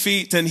hands and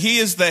feet, and he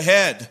is the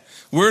head.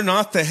 We're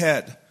not the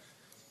head.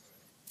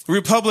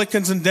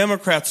 Republicans and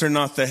Democrats are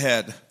not the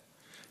head.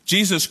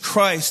 Jesus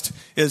Christ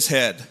is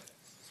head.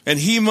 And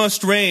he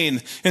must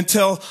reign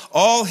until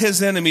all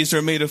his enemies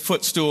are made a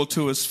footstool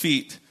to his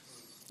feet.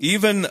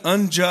 Even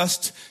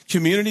unjust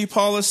community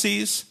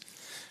policies,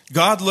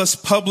 godless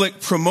public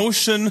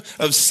promotion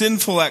of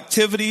sinful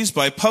activities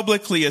by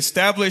publicly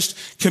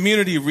established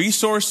community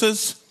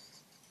resources.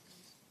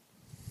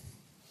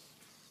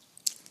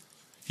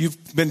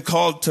 You've been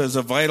called to as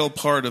a vital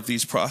part of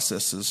these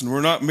processes. And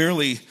I'm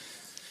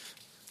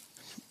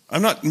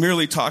not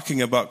merely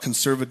talking about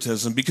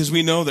conservatism, because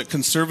we know that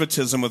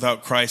conservatism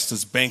without Christ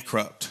is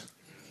bankrupt.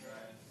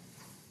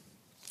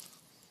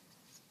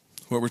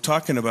 What we're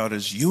talking about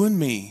is you and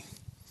me,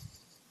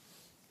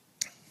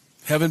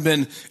 having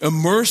been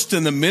immersed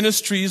in the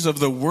ministries of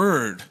the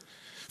Word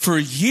for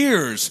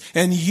years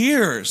and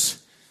years,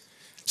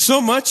 so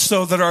much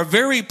so that our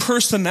very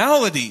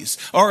personalities,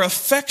 our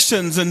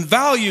affections and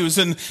values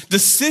and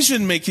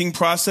decision-making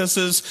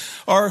processes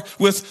are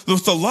with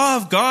the law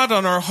of God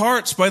on our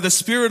hearts by the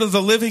Spirit of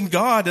the living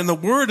God and the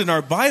Word in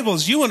our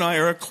Bibles. You and I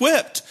are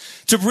equipped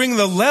to bring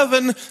the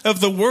leaven of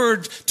the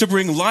Word to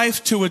bring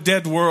life to a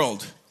dead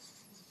world.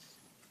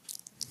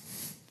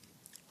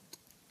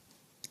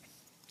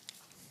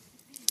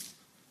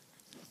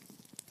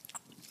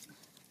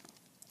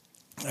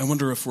 I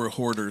wonder if we're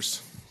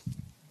hoarders.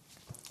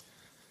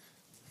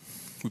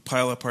 We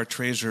pile up our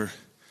treasure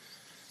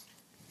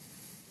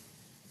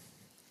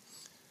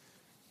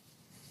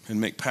and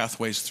make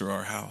pathways through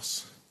our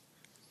house.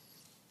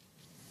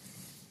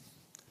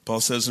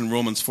 Paul says in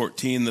Romans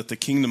 14 that the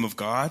kingdom of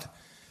God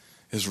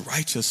is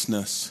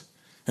righteousness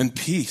and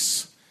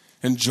peace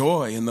and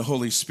joy in the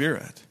Holy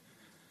Spirit.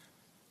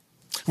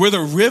 Where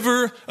the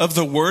river of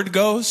the word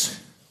goes,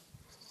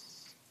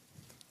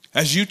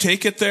 as you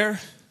take it there,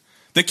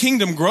 the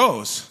kingdom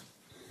grows.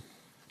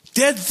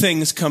 Dead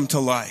things come to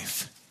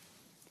life.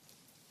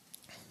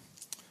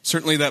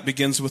 Certainly that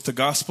begins with the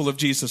gospel of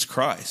Jesus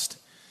Christ.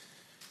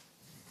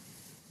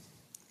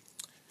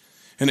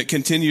 And it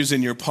continues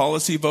in your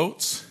policy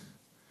votes,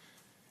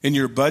 in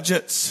your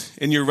budgets,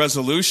 in your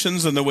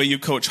resolutions, in the way you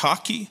coach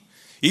hockey,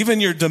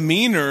 even your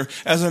demeanor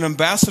as an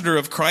ambassador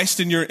of Christ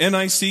in your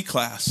NIC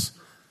class.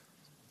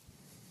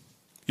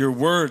 Your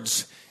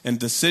words and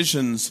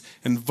decisions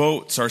and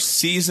votes are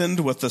seasoned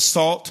with the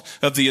salt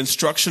of the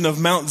instruction of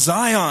Mount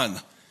Zion,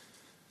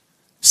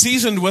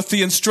 seasoned with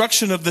the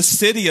instruction of the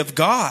city of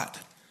God.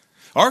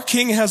 Our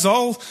King has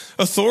all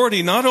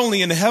authority, not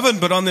only in heaven,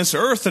 but on this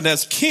earth. And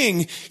as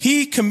King,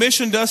 he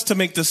commissioned us to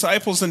make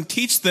disciples and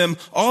teach them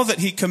all that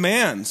he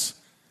commands.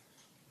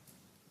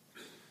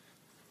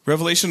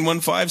 Revelation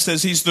 1:5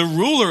 says he's the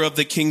ruler of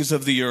the kings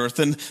of the earth.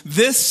 And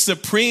this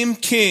supreme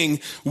King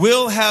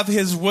will have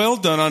his will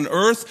done on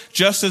earth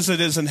just as it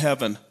is in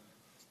heaven.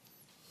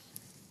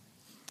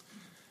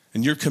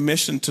 And you're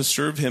commissioned to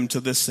serve him to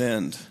this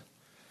end.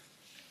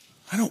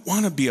 I don't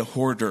want to be a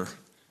hoarder.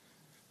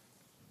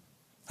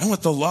 I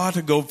want the law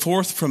to go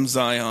forth from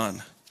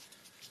Zion.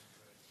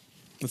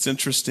 It's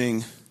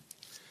interesting.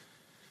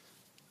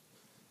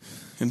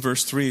 In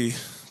verse 3,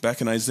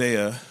 back in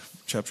Isaiah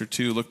chapter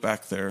 2, look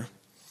back there.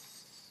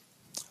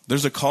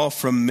 There's a call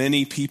from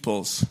many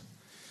peoples.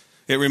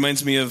 It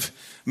reminds me of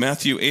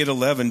Matthew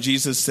 8:11.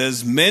 Jesus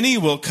says, many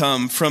will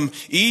come from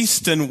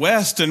east and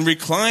west and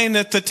recline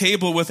at the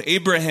table with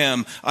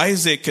Abraham,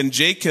 Isaac, and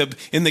Jacob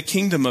in the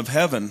kingdom of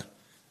heaven.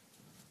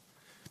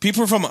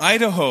 People from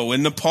Idaho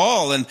and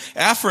Nepal and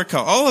Africa,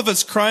 all of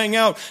us crying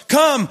out,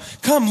 come,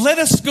 let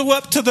us go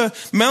up to the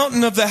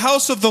mountain of the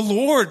house of the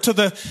Lord, to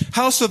the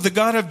house of the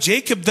God of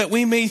Jacob, that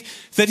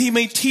he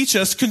may teach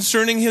us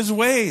concerning his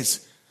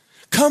ways.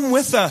 Come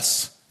with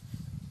us.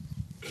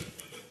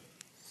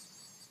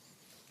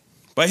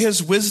 By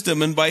his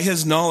wisdom and by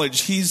his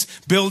knowledge, he's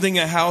building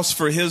a house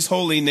for his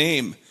holy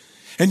name.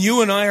 And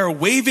you and I are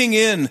waving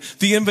in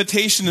the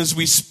invitation as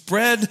we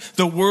spread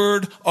the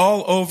word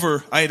all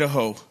over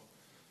Idaho.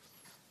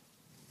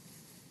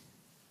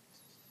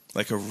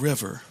 Like a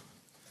river.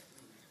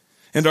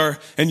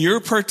 And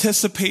your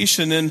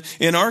participation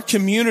in our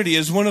community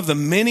is one of the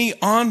many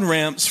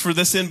on-ramps for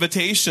this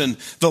invitation.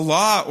 The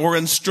law or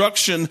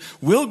instruction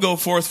will go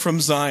forth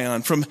from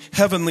Zion, from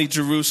heavenly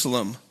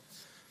Jerusalem.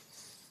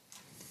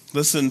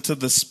 Listen to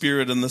the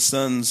Spirit and the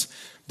Son's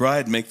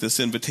bride make this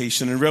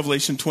invitation. In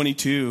Revelation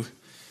 22,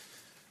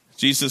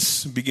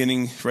 Jesus,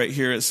 beginning right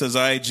here, it says,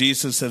 I,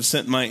 Jesus, have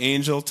sent my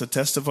angel to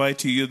testify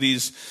to you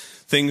these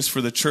things for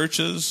the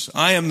churches.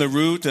 I am the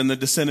root and the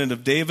descendant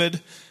of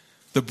David,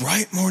 the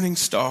bright morning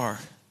star.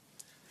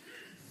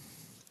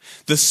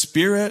 The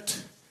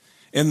Spirit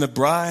and the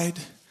bride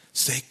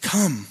say,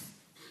 come.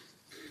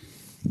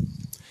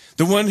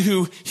 The one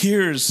who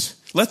hears,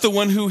 let the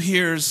one who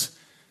hears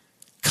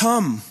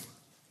come.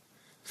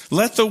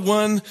 Let the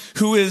one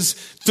who is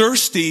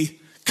thirsty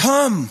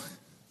come.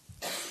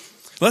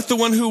 Let the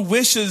one who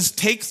wishes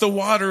take the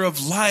water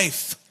of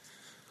life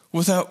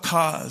without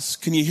cause.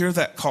 Can you hear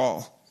that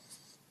call?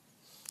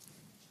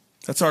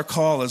 That's our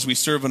call as we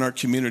serve in our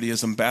community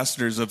as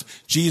ambassadors of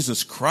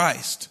Jesus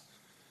Christ.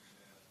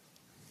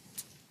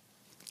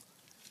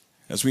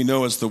 As we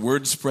know, as the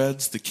word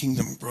spreads, the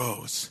kingdom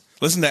grows.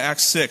 Listen to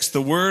Acts 6.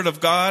 The word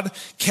of God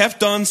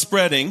kept on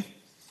spreading,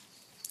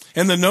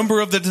 and the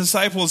number of the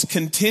disciples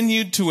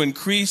continued to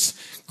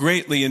increase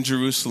greatly in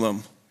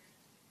Jerusalem.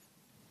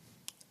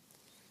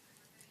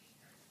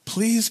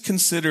 Please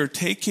consider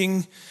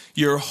taking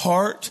your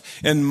heart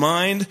and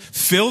mind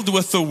filled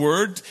with the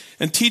word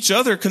and teach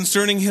others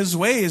concerning his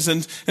ways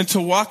and to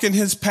walk in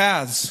his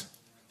paths.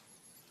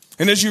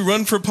 And as you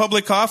run for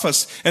public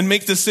office and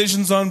make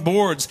decisions on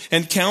boards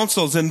and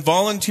councils and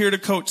volunteer to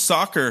coach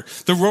soccer,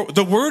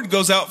 the word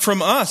goes out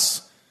from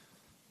us.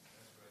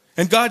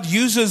 And God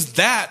uses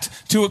that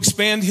to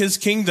expand his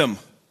kingdom.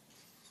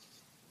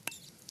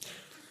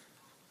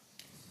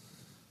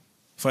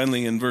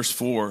 Finally, in verse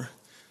 4,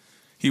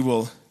 he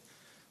will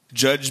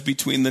judge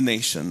between the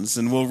nations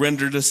and will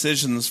render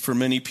decisions for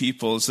many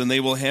peoples, and they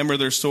will hammer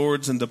their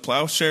swords into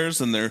plowshares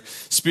and their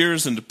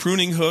spears into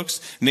pruning hooks.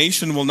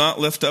 Nation will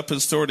not lift up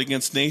his sword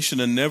against nation,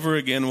 and never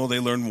again will they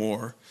learn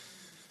war.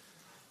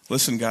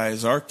 Listen,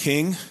 guys, our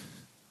King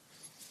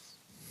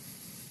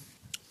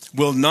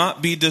will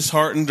not be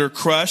disheartened or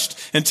crushed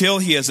until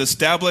he has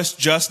established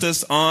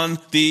justice on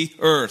the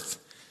earth.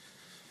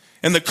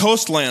 And the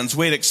coastlands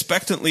wait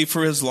expectantly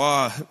for his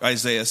law,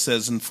 Isaiah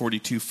says in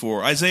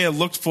 42:4. Isaiah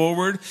looked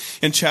forward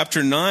in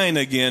chapter 9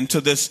 again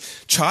to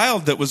this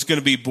child that was going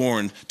to be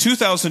born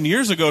 2,000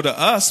 years ago to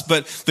us,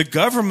 but the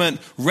government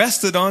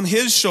rested on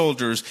his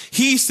shoulders.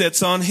 He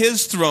sits on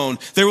his throne.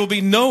 There will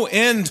be no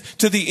end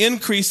to the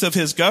increase of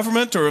his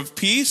government or of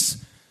peace.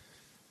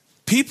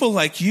 People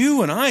like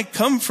you and I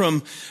come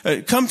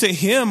to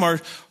him,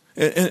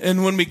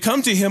 and when we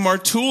come to him, our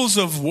tools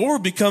of war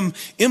become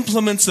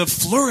implements of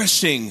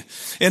flourishing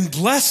and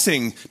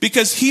blessing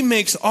because he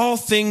makes all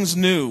things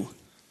new.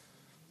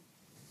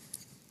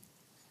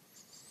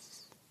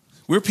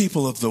 We're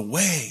people of the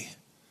way.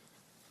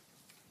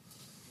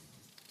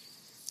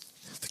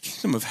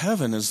 kingdom of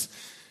heaven is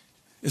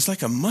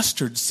like a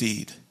mustard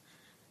seed.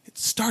 It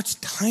starts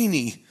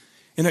tiny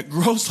and it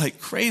grows like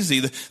crazy.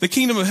 The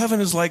kingdom of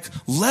heaven is like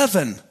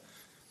leaven.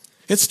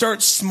 It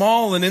starts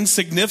small and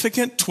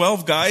insignificant,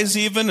 12 guys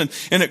even, and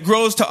it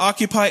grows to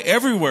occupy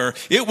everywhere.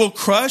 It will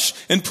crush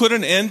and put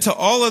an end to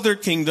all other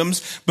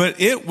kingdoms, but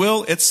it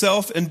will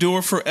itself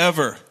endure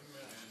forever.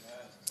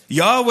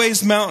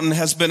 Yahweh's mountain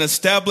has been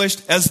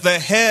established as the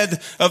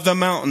head of the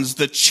mountains,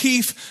 the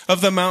chief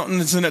of the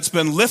mountains, and it's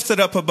been lifted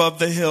up above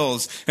the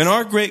hills. And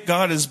our great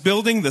God is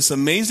building this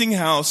amazing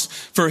house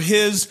for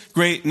his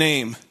great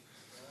name,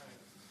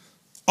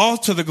 all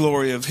to the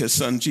glory of his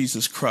Son,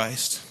 Jesus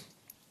Christ.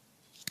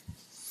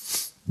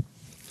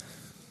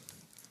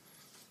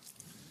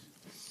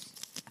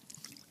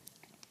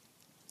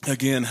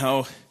 Again,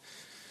 how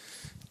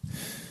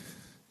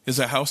is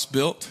a house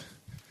built?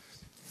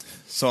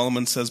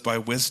 Solomon says by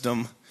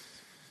wisdom,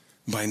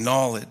 by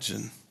knowledge.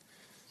 And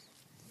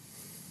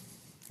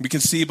we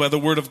can see by the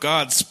word of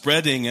God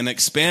spreading and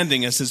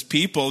expanding as his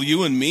people,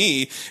 you and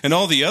me and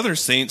all the other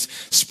saints,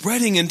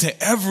 spreading into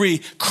every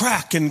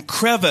crack and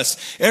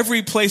crevice,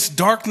 every place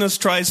darkness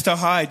tries to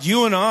hide.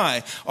 You and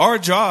I, our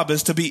job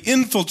is to be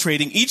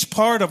infiltrating each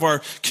part of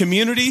our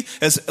community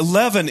as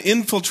leaven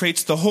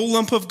infiltrates the whole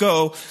lump of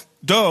dough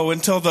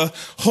until the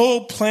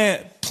whole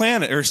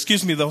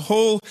the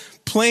whole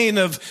plane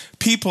of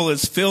people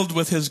is filled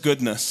with his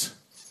goodness.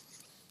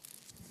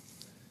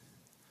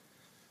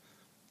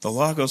 The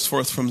law goes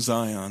forth from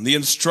Zion. The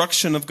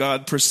instruction of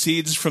God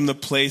proceeds from the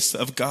place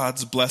of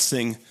God's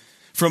blessing.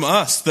 From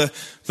us, the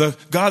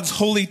God's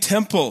holy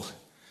temple,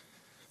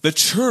 the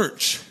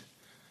church.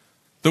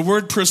 The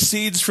word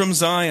proceeds from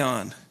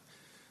Zion.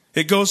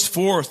 It goes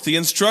forth. The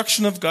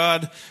instruction of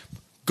God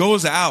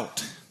goes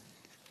out.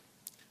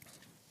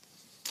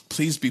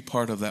 Please be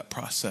part of that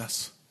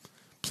process.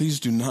 Please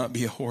do not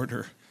be a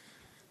hoarder.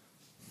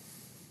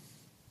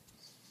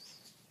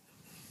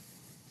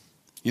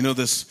 You know,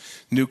 this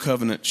new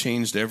covenant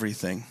changed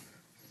everything.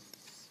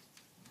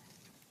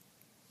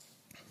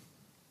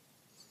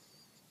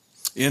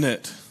 In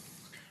it,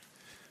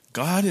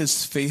 God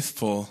is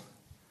faithful,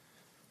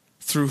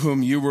 through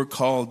whom you were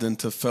called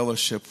into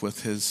fellowship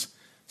with his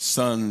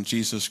Son,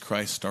 Jesus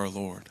Christ our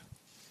Lord.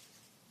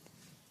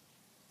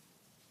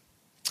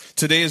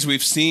 Today, as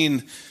we've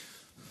seen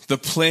the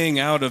playing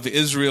out of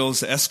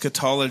Israel's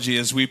eschatology,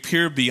 as we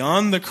peer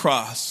beyond the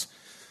cross,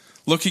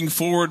 looking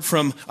forward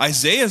from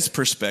Isaiah's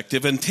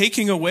perspective and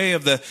taking away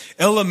of the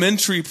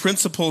elementary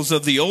principles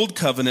of the old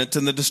covenant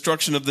and the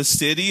destruction of the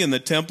city and the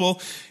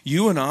temple,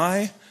 you and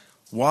I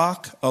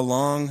walk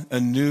along a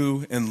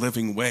new and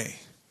living way.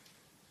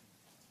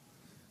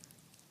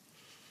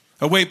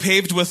 A way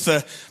paved with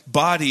the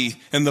body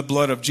and the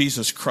blood of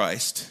Jesus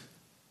Christ.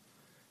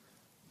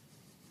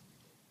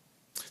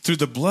 Through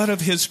the blood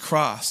of his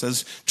cross,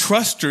 as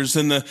trusters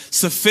in the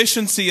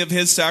sufficiency of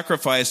his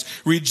sacrifice,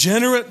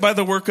 regenerate by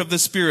the work of the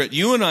Spirit,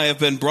 you and I have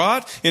been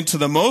brought into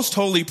the most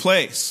holy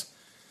place,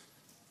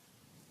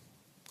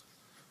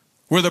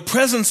 where the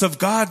presence of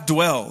God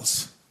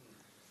dwells.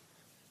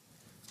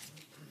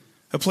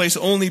 A place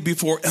only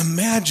before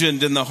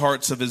imagined in the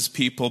hearts of his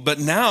people. But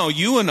now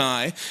you and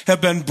I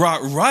have been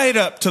brought right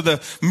up to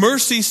the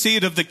mercy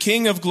seat of the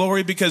King of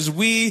glory, because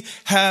we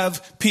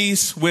have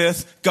peace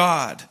with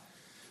God.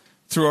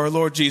 Through our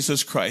Lord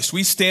Jesus Christ.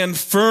 We stand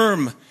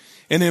firm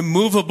and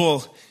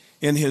immovable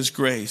in his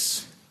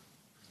grace.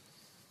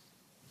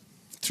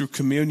 Through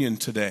communion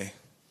today,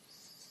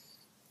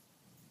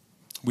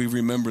 we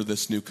remember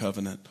this new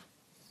covenant.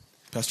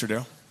 Pastor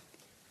Darrell?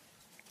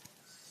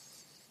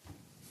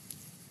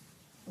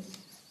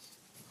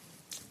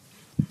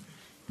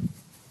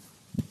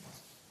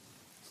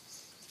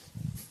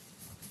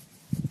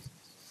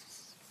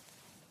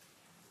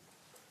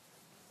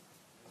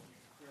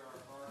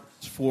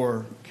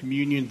 For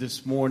communion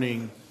this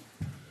morning,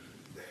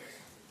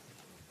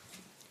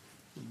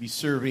 we'll be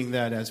serving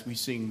that as we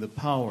sing the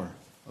power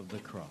of the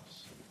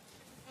cross.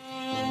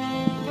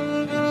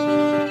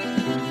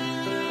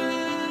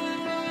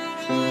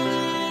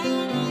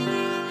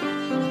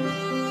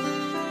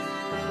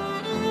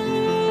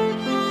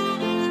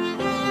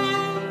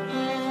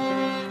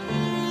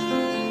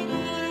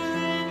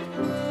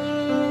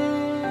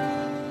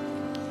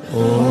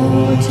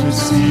 Oh, to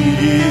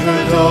see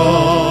the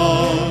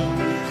dawn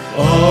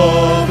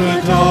of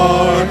the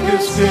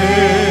darkest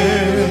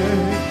day,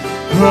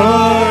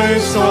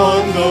 Christ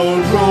on the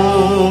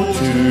road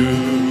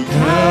to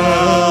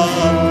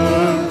Calvary,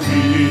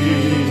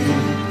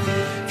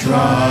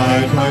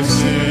 tried by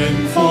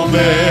sinful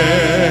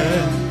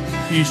men,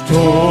 he's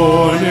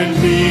torn and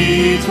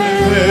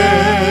beaten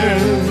there,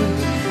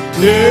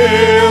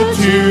 nailed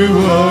to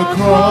a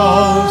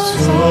cross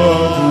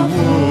of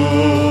wood.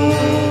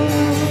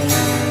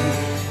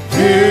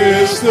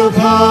 Is the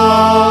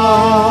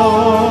power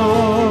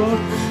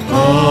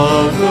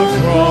of the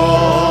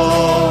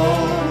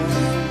cross.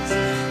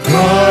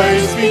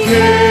 Christ became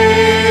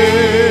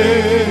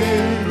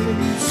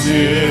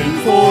sin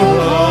for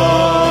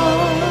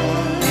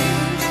us.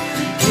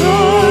 He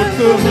took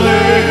the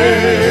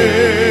blame.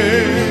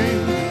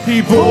 He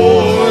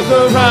bore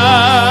the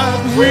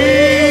wrath,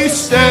 we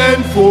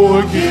stand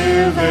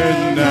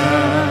forgiven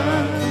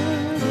at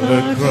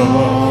the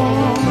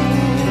cross.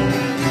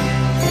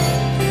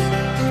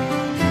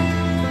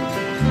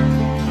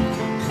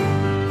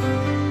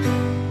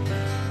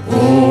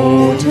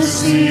 Oh, to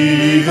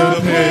see the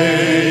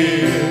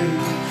pain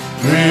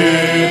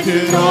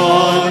written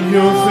on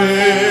your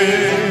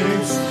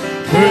face,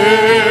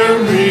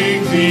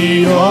 bearing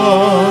the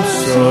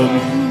awesome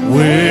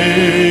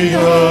weight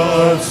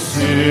of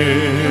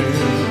sin.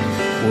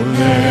 For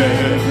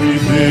every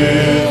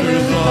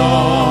bitter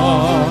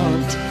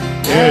thought,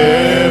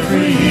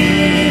 every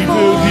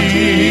evil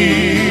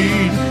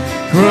deed,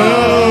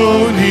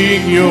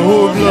 crowning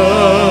your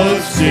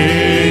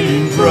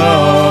blood-stained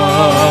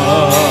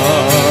brow.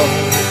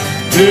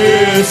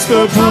 This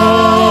the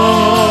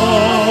power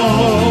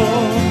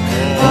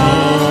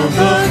of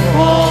the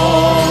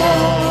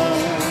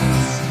cross.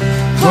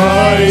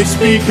 Christ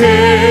became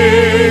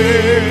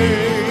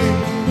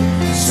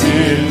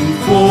sin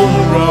for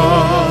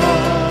us.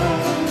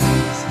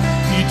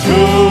 He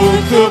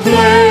took the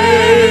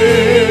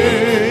blame.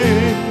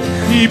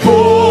 He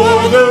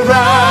bore the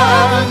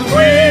wrath.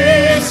 We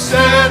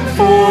stand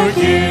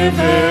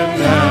forgiven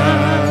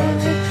at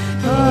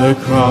the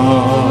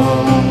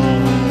cross.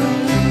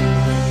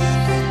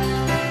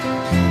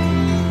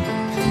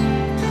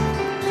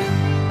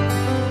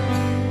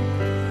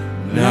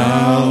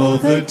 Now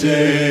the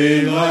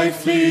daylight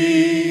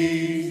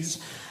flees,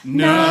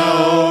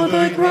 now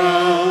the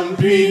ground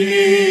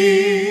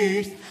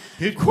beneath,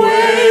 it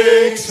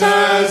quakes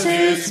as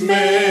its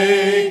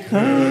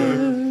maker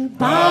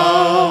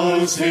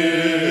bows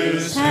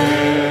his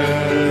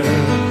head.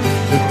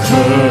 The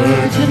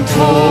curtain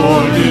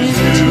torn in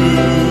two,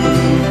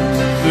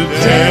 the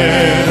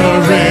dead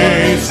are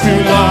raised to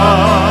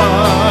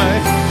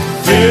life,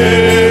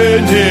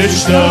 finish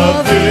the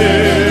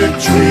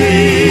victory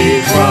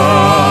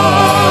crown.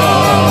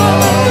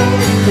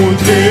 For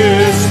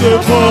this the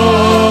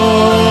power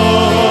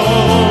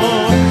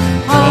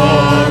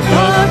of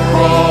the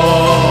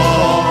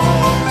cross.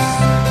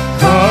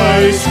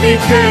 Christ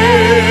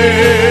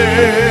became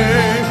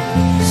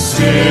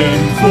sin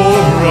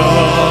for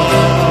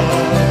us.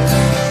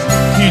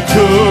 He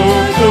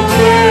took the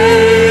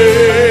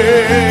blame.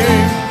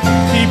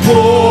 He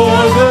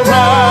bore the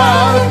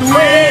wrath.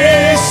 We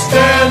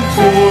stand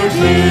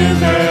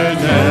forgiven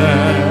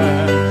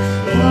at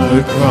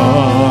the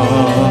cross.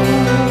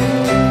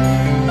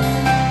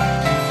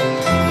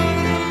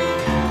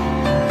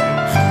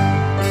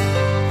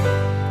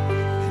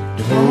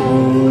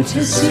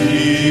 To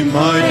see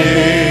my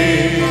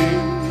name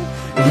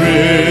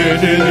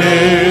written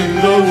in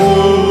the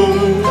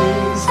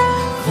wounds,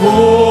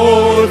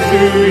 for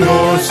through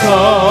your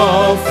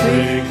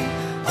suffering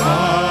I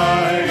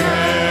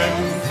am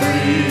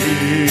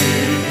free.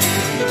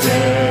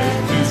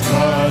 Death is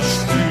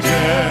crushed to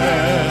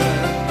death,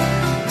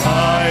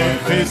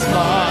 life is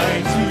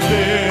mine to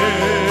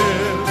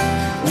live,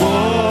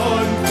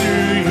 won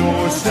through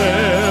your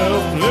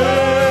selfless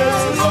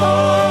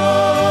love.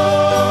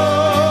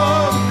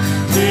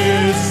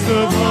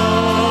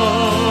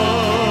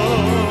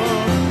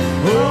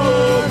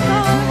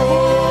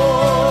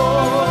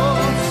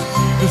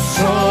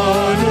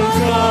 Son of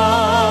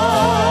God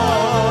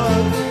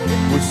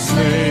was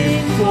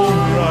slain for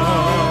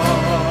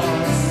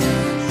us.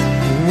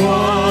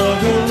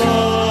 What a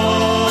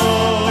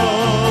love,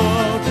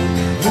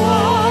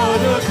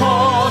 what a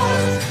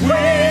cause.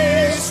 We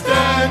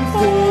stand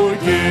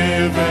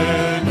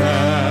forgiven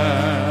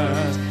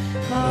at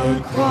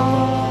the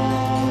cross.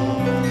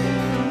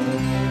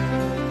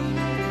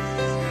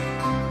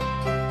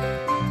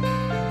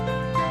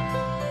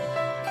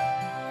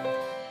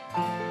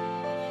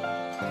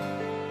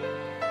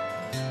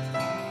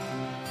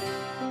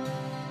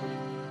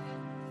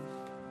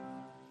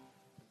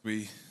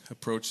 We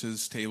approach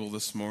his table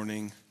this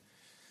morning.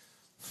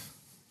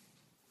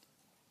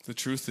 The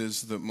truth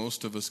is that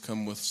most of us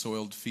come with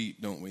soiled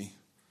feet, don't we?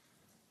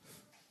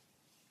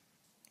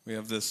 We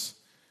have this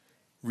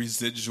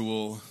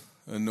residual,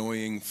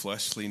 annoying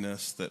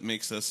fleshliness that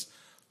makes us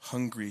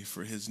hungry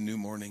for his new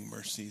morning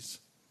mercies.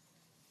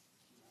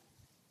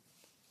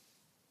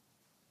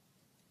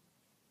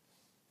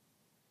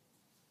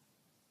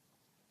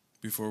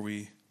 Before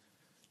we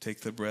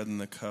take the bread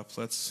and the cup,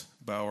 let's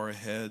bow our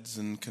heads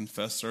and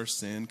confess our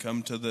sin.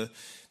 Come to the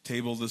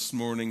table this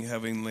morning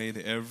having laid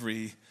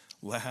every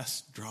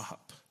last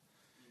drop,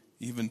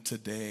 even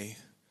today,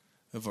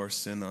 of our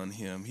sin on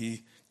him.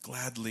 He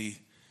gladly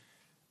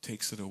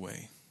takes it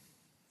away.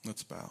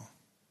 Let's bow.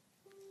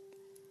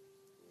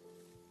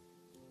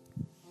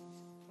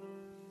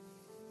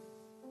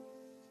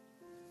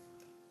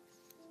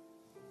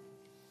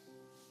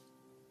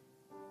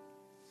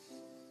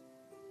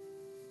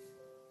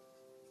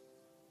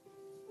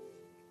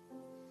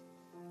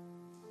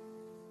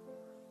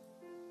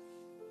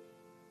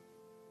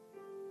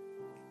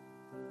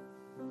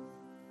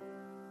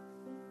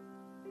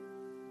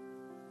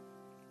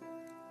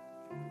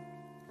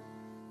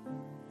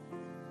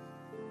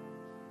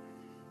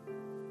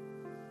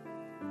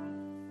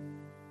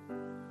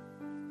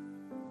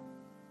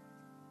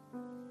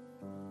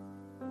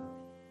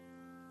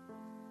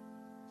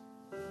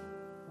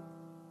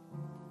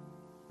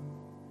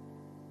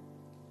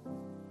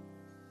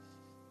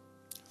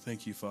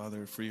 Thank you,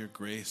 Father, for your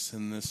grace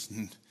in this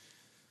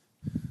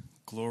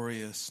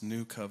glorious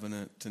new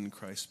covenant in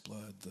Christ's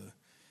blood, the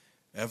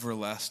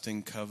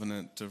everlasting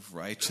covenant of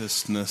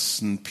righteousness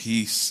and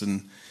peace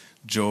and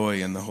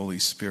joy in the Holy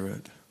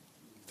Spirit.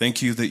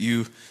 Thank you that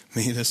you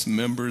made us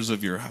members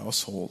of your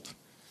household.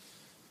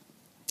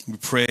 We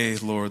pray,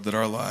 Lord, that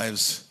our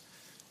lives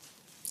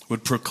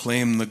would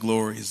proclaim the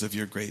glories of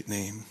your great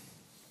name.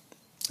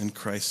 In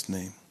Christ's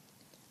name,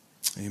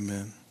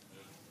 amen.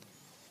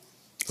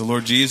 The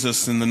Lord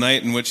Jesus, in the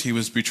night in which he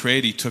was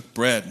betrayed, he took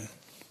bread.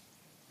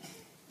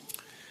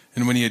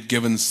 And when he had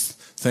given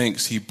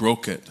thanks, he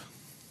broke it.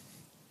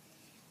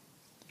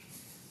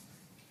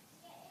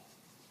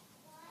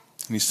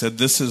 And he said,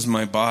 "This is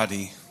my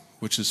body,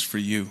 which is for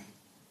you.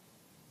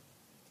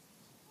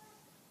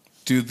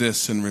 Do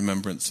this in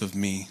remembrance of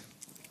me."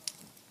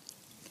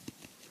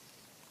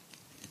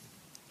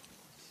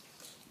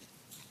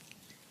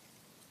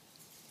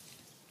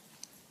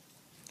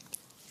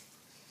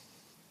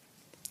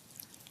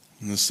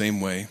 In the same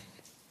way,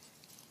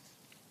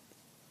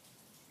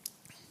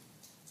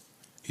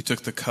 he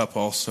took the cup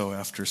also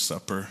after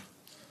supper,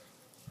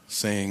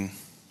 saying,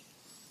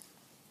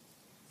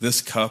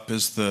 "This cup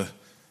is the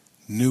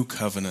new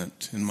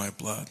covenant in my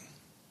blood.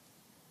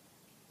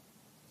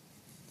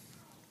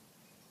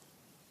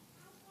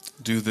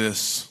 Do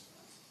this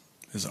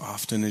as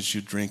often as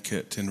you drink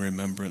it in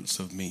remembrance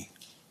of me."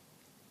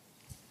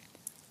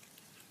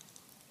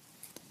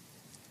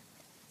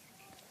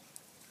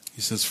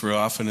 He says, "For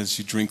often as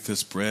you drink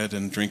this bread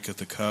and drink of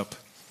the cup,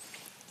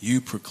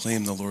 you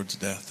proclaim the Lord's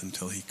death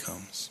until he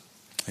comes."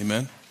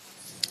 Amen?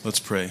 Let's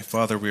pray.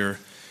 Father, we are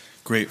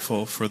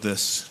grateful for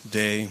this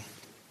day.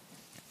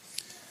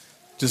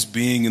 Just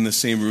being in the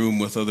same room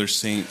with other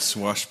saints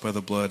washed by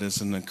the blood is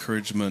an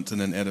encouragement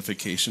and an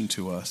edification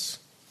to us.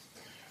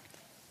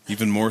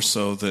 Even more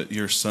so that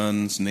your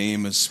Son's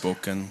name is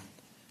spoken.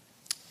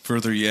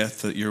 Further yet,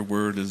 that your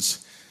word is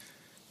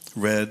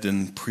read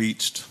and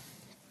preached.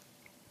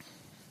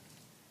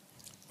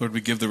 Lord,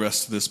 we give the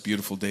rest of this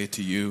beautiful day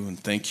to you and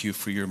thank you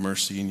for your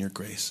mercy and your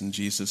grace. In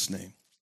Jesus' name.